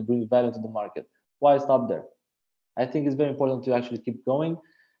is going to bring value to the market, why stop there? I think it's very important to actually keep going,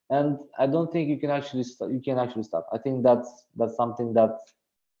 and I don't think you can actually stop. I think that's something that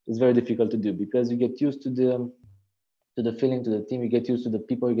is very difficult to do, because you get used to the feeling, to the team, you get used to the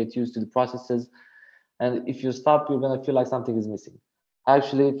people, you get used to the processes, and if you stop, you're gonna feel like something is missing.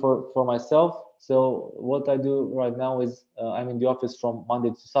 Actually, for myself, so what I do right now is I'm in the office from Monday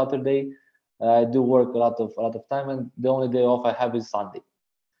to Saturday. I do work a lot of time, and the only day off I have is Sunday.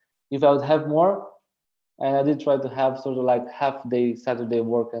 If I would have more, and I did try to have sort of like half day Saturday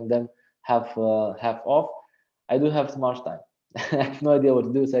work and then half off, I do have so much time. I have no idea what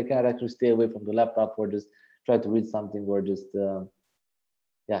to do, so I can't actually stay away from the laptop or just try to read something, or just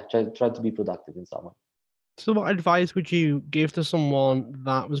yeah, try to be productive in some way. So what advice would you give to someone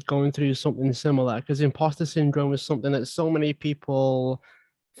that was going through something similar? Because imposter syndrome is something that so many people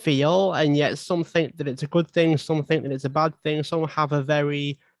feel, and yet some think that it's a good thing, some think that it's a bad thing, some have a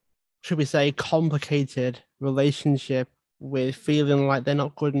very, should we say, complicated relationship with feeling like they're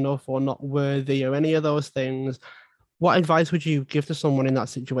not good enough or not worthy or any of those things. What advice would you give to someone in that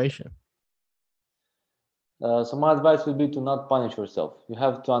situation? So my advice would be to not punish yourself. You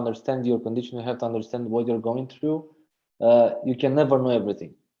have to understand your condition. You have to understand what you're going through. You can never know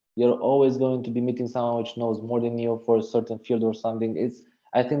everything. You're always going to be meeting someone which knows more than you for a certain field or something.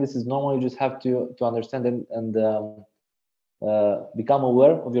 I think this is normal. You just have to understand and become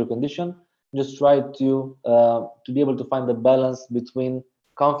aware of your condition. Just try to be able to find the balance between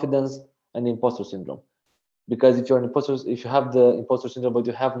confidence and imposter syndrome. Because if you're an imposter, if you have the imposter syndrome but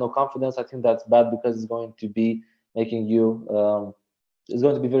you have no confidence, I think that's bad, because it's going to be making you it's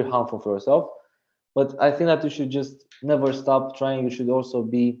going to be very harmful for yourself. But I think that you should just never stop trying. You should also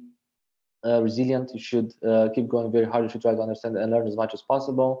be resilient. You should keep going very hard. You should try to understand and learn as much as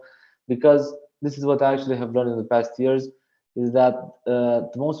possible, because this is what I actually have learned in the past years, is that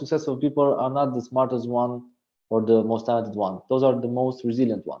the most successful people are not the smartest one or the most talented one. Those are the most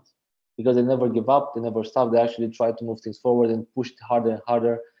resilient ones, because they never give up, they never stop. They actually try to move things forward and push it harder and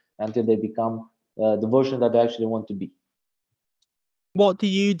harder until they become the version that they actually want to be. What do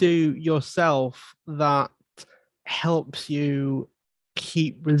you do yourself that helps you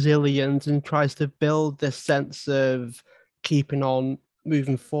keep resilient and tries to build this sense of keeping on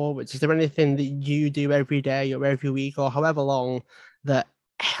moving forwards? Is there anything that you do every day or every week or however long that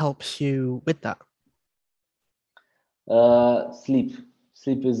helps you with that? Sleep.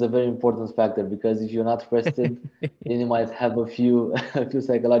 Sleep is a very important factor, because if you're not rested, then you might have a few a few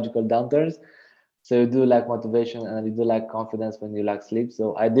psychological downturns. So you do lack motivation and you do lack confidence when you lack sleep.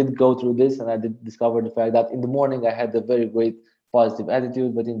 So I did go through this, and I did discover the fact that in the morning I had a very great positive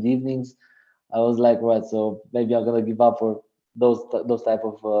attitude, but in the evenings I was like, right, so maybe I'm gonna give up, for those type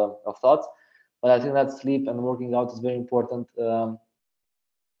of thoughts. But I think that sleep and working out is very important.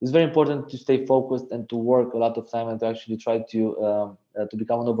 It's very important to stay focused and to work a lot of time and to actually try to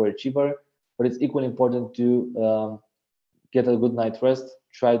become an overachiever. But it's equally important to get a good night rest.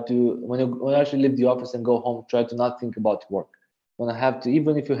 Try to, when you actually leave the office and go home, try to not think about work. When I have to,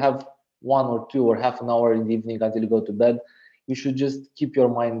 even if you have 1 or 2 or half an hour in the evening until you go to bed, you should just keep your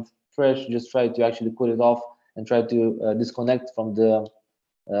mind fresh. Just try to actually put it off and try to disconnect from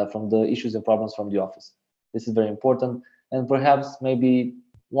the issues and problems from the office. This is very important. And perhaps maybe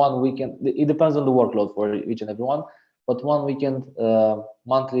one weekend, it depends on the workload for each and every one, but one weekend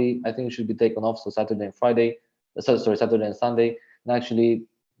monthly, I think it should be taken off. So Saturday and Friday, sorry, Saturday and Sunday, and actually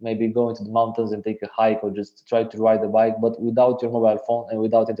maybe go into the mountains and take a hike, or just try to ride a bike, but without your mobile phone and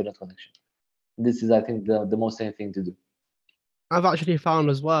without internet connection. This is, I think, the most sane thing to do. I've actually found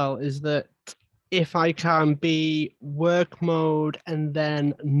as well is that if I can be work mode and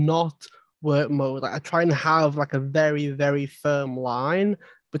then not work mode, like I try and have like a very, very firm line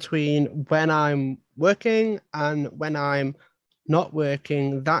between when I'm working and when I'm not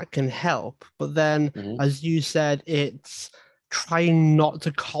working, that can help. But then, as you said, it's trying not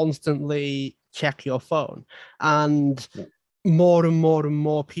to constantly check your phone. And more and more and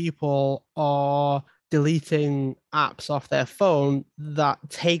more people are deleting apps off their phone that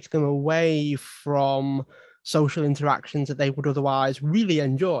take them away from social interactions that they would otherwise really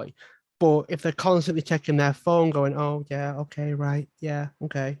enjoy. But if they're constantly checking their phone, going, oh, yeah, okay, right, yeah,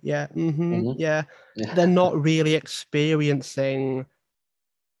 okay, yeah, yeah, they're not really experiencing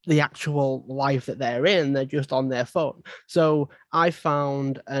the actual life that they're in. They're just on their phone. So I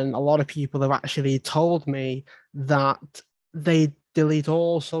found, and a lot of people have actually told me that they delete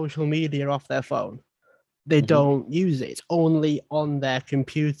all social media off their phone. They don't use it. It's only on their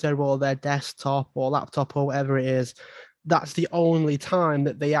computer or their desktop or laptop or whatever it is. That's the only time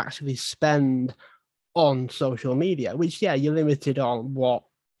that they actually spend on social media, which, yeah, you're limited on what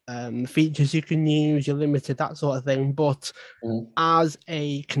features you can use, you're limited, that sort of thing. But as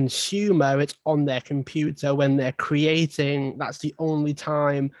a consumer, it's on their computer when they're creating. That's the only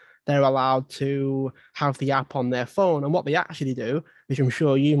time they're allowed to have the app on their phone. And what they actually do, which I'm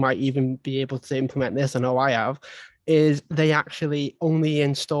sure you might even be able to implement this, I know I have, is they actually only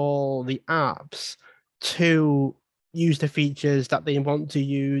install the apps to use the features that they want to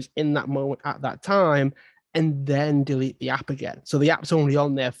use in that moment at that time, and then delete the app again. So the app's only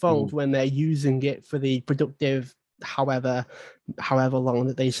on their phones when they're using it for the productive however long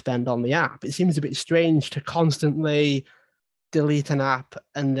that they spend on the app. It seems a bit strange to constantly delete an app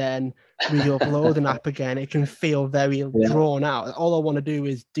and then re-upload an app again. It can feel very drawn out. All I want to do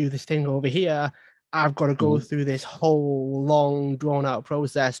is do this thing over here. I've got to go through this whole long drawn out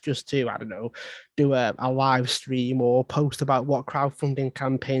process just to, I don't know, do a live stream or post about what crowdfunding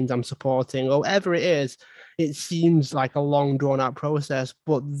campaigns I'm supporting or whatever it is. It seems like a long drawn out process,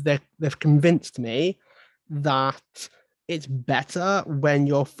 but they've convinced me that it's better when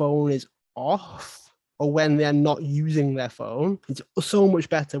your phone is off or when they're not using their phone. It's so much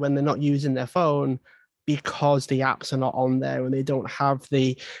better when they're not using their phone, because the apps are not on there and they don't have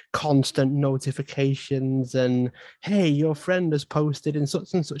the constant notifications and, hey, your friend has posted in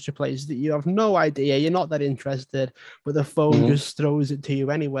such and such a place that you have no idea, you're not that interested, but the phone just throws it to you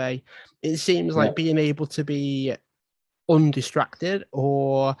anyway. It seems like being able to be undistracted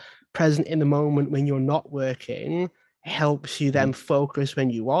or present in the moment when you're not working helps you then focus when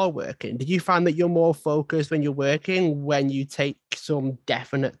you are working? Did you find that you're more focused when you're working when you take some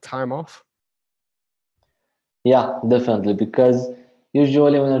definite time off? Yeah, definitely. Because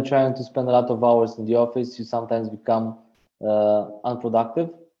usually when you're trying to spend a lot of hours in the office, you sometimes become unproductive,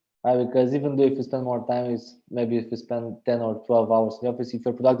 right? Because even though if you spend more time, is maybe if you spend 10 or 12 hours in the office, if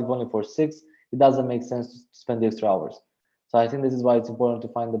you're productive only for 6, it doesn't make sense to spend the extra hours. So I think this is why it's important to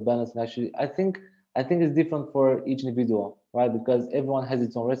find the balance. And actually, I think it's different for each individual, right? Because everyone has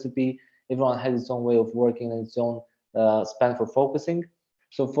its own recipe, everyone has its own way of working and its own span for focusing.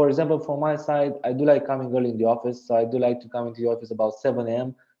 So, for example, from my side, I do like coming early in the office. So I do like to come into the office about 7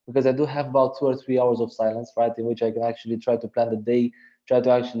 a.m. because I do have about 2 or 3 hours of silence, right, in which I can actually try to plan the day, try to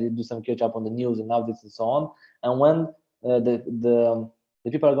actually do some catch up on the news and updates and so on. And when the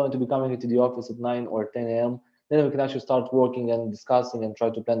people are going to be coming into the office at 9 or 10 a.m., then we can actually start working and discussing and try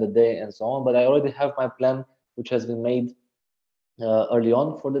to plan the day and so on. But I already have my plan, which has been made early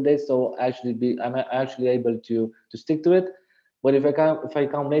on for the day, so I'm actually able to stick to it. But if I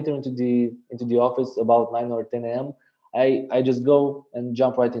come later into the office about 9 or 10 a.m., I just go and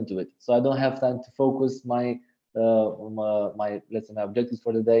jump right into it. So I don't have time to focus my let's say my objectives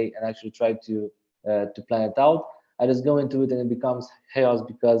for the day and actually try to plan it out. I just go into it and it becomes chaos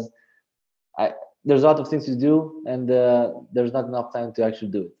because I there's a lot of things to do and there's not enough time to actually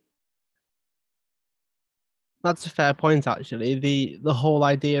do it. That's a fair point, actually. The whole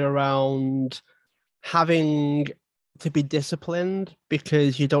idea around having to be disciplined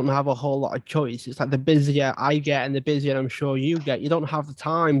because you don't have a whole lot of choice. It's like the busier I get and the busier I'm sure you get, you don't have the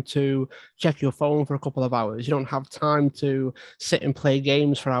time to check your phone for a couple of hours. You don't have time to sit and play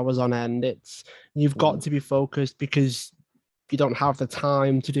games for hours on end. It's you've got Mhm. to be focused because you don't have the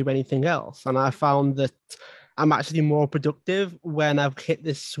time to do anything else. And I found that I'm actually more productive when I've hit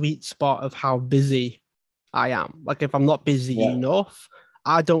this sweet spot of how busy I am. Like if I'm not busy Yeah. enough,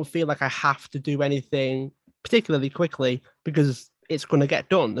 I don't feel like I have to do anything particularly quickly because it's going to get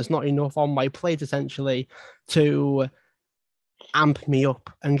done. There's not enough on my plate essentially to amp me up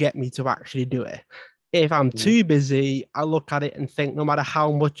and get me to actually do it. If I'm Mhm. too busy, I look at it and think no matter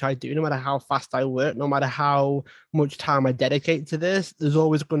how much I do, no matter how fast I work, no matter how much time I dedicate to this, there's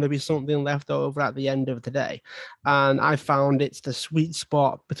always going to be something left over at the end of the day. And I found it's the sweet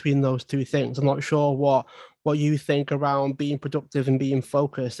spot between those two things. I'm not sure what you think around being productive and being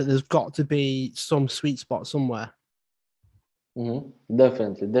focused, that there's got to be some sweet spot somewhere.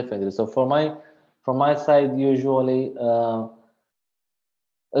 Definitely, definitely. So from my side, usually,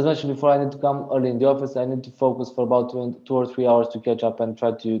 as mentioned before, I need to come early in the office. I need to focus for about 2 or 3 hours to catch up and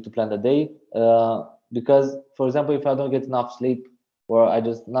try to plan the day. Because, for example, if I don't get enough sleep, or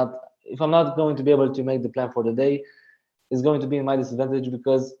if I'm not going to be able to make the plan for the day, it's going to be in my disadvantage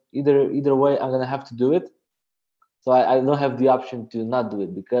because either way, I'm gonna have to do it. So I don't have the option to not do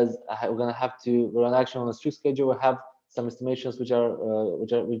it because we're gonna have to run action on a strict schedule. We have some estimations which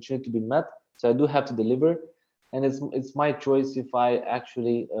need to be met. So I do have to deliver, and it's my choice if I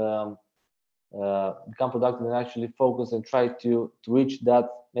actually become productive and actually focus and try to reach that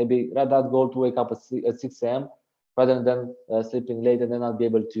goal to wake up at 6 a.m. rather than sleeping late and then not be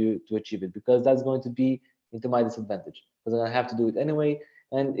able to achieve it because that's going to be into my disadvantage because I have to do it anyway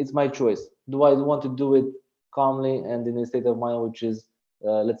and it's my choice. Do I want to do it calmly and in a state of mind which is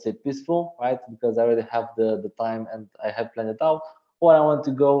let's say peaceful, right? Because I already have the time and I have planned it out, or I want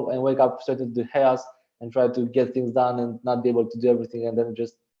to go and wake up straight into chaos and try to get things done and not be able to do everything and then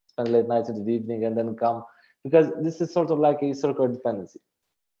just spend late nights into the evening and then come because this is sort of like a circular dependency.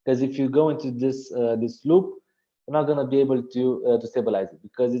 Because if you go into this loop, you're not gonna be able to stabilize it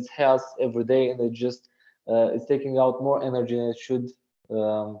because it's chaos every day and it's taking out more energy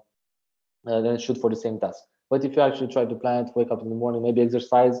um, than it should for the same task. But if you actually try to plan it, wake up in the morning, maybe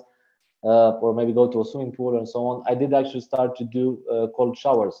exercise, or maybe go to a swimming pool and so on. I did actually start to do cold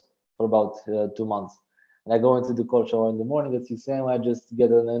showers for about 2 months. And I go into the cold shower in the morning at 6 a.m. I just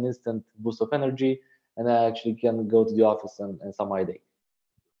get an instant boost of energy and I actually can go to the office and start my day.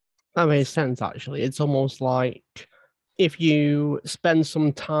 That makes sense, actually. It's almost like if you spend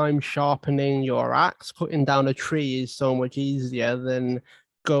some time sharpening your axe, cutting down a tree is so much easier than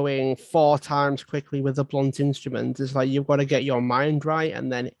going 4 times quickly with a blunt instrument. It's like you've got to get your mind right,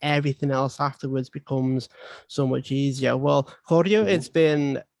 and then everything else afterwards becomes so much easier. Well, Claudio, Mhm. it's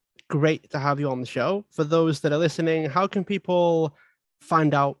been great to have you on the show. For those that are listening, how can people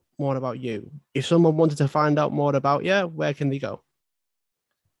find out more about you? If someone wanted to find out more about you, where can they go?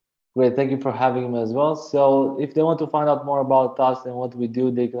 Great, thank you for having me as well. So if they want to find out more about us and what we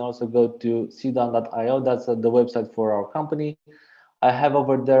do, they can also go to cdon.io. That's the website for our company. I have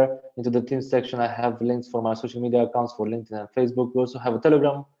over there into the team section, I have links for my social media accounts for LinkedIn and Facebook. We also have a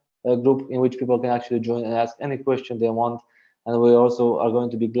Telegram group in which people can actually join and ask any question they want. And we also are going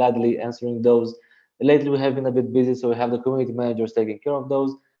to be gladly answering those. Lately, we have been a bit busy, so we have the community managers taking care of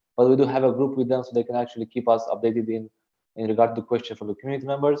those. But we do have a group with them so they can actually keep us updated in regard to questions from the community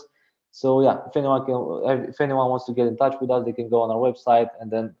members. So yeah, if anyone wants to get in touch with us, they can go on our website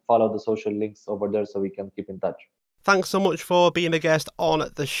and then follow the social links over there so we can keep in touch. Thanks so much for being a guest on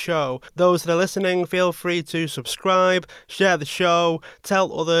the show. Those that are listening, feel free to subscribe, share the show,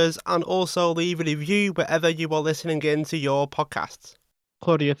 tell others, and also leave a review wherever you are listening into your podcasts.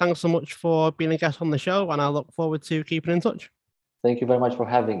 Claudiu, thanks so much for being a guest on the show, and I look forward to keeping in touch. Thank you very much for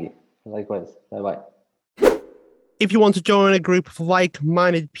having me. Likewise. Bye-bye. If you want to join a group of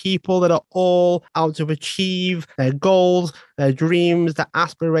like-minded people that are all out to achieve their goals, their dreams, their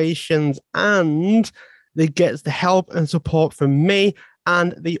aspirations, and they get the help and support from me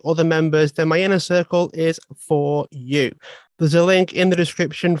and the other members, then my inner circle is for you. There's a link in the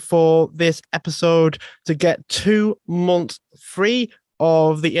description for this episode to get 2 months free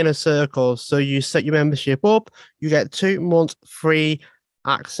of the inner circle. So you set your membership up, you get 2 months free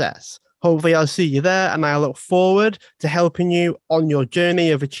access. Hopefully I'll see you there, and I look forward to helping you on your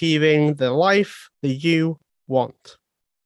journey of achieving the life that you want.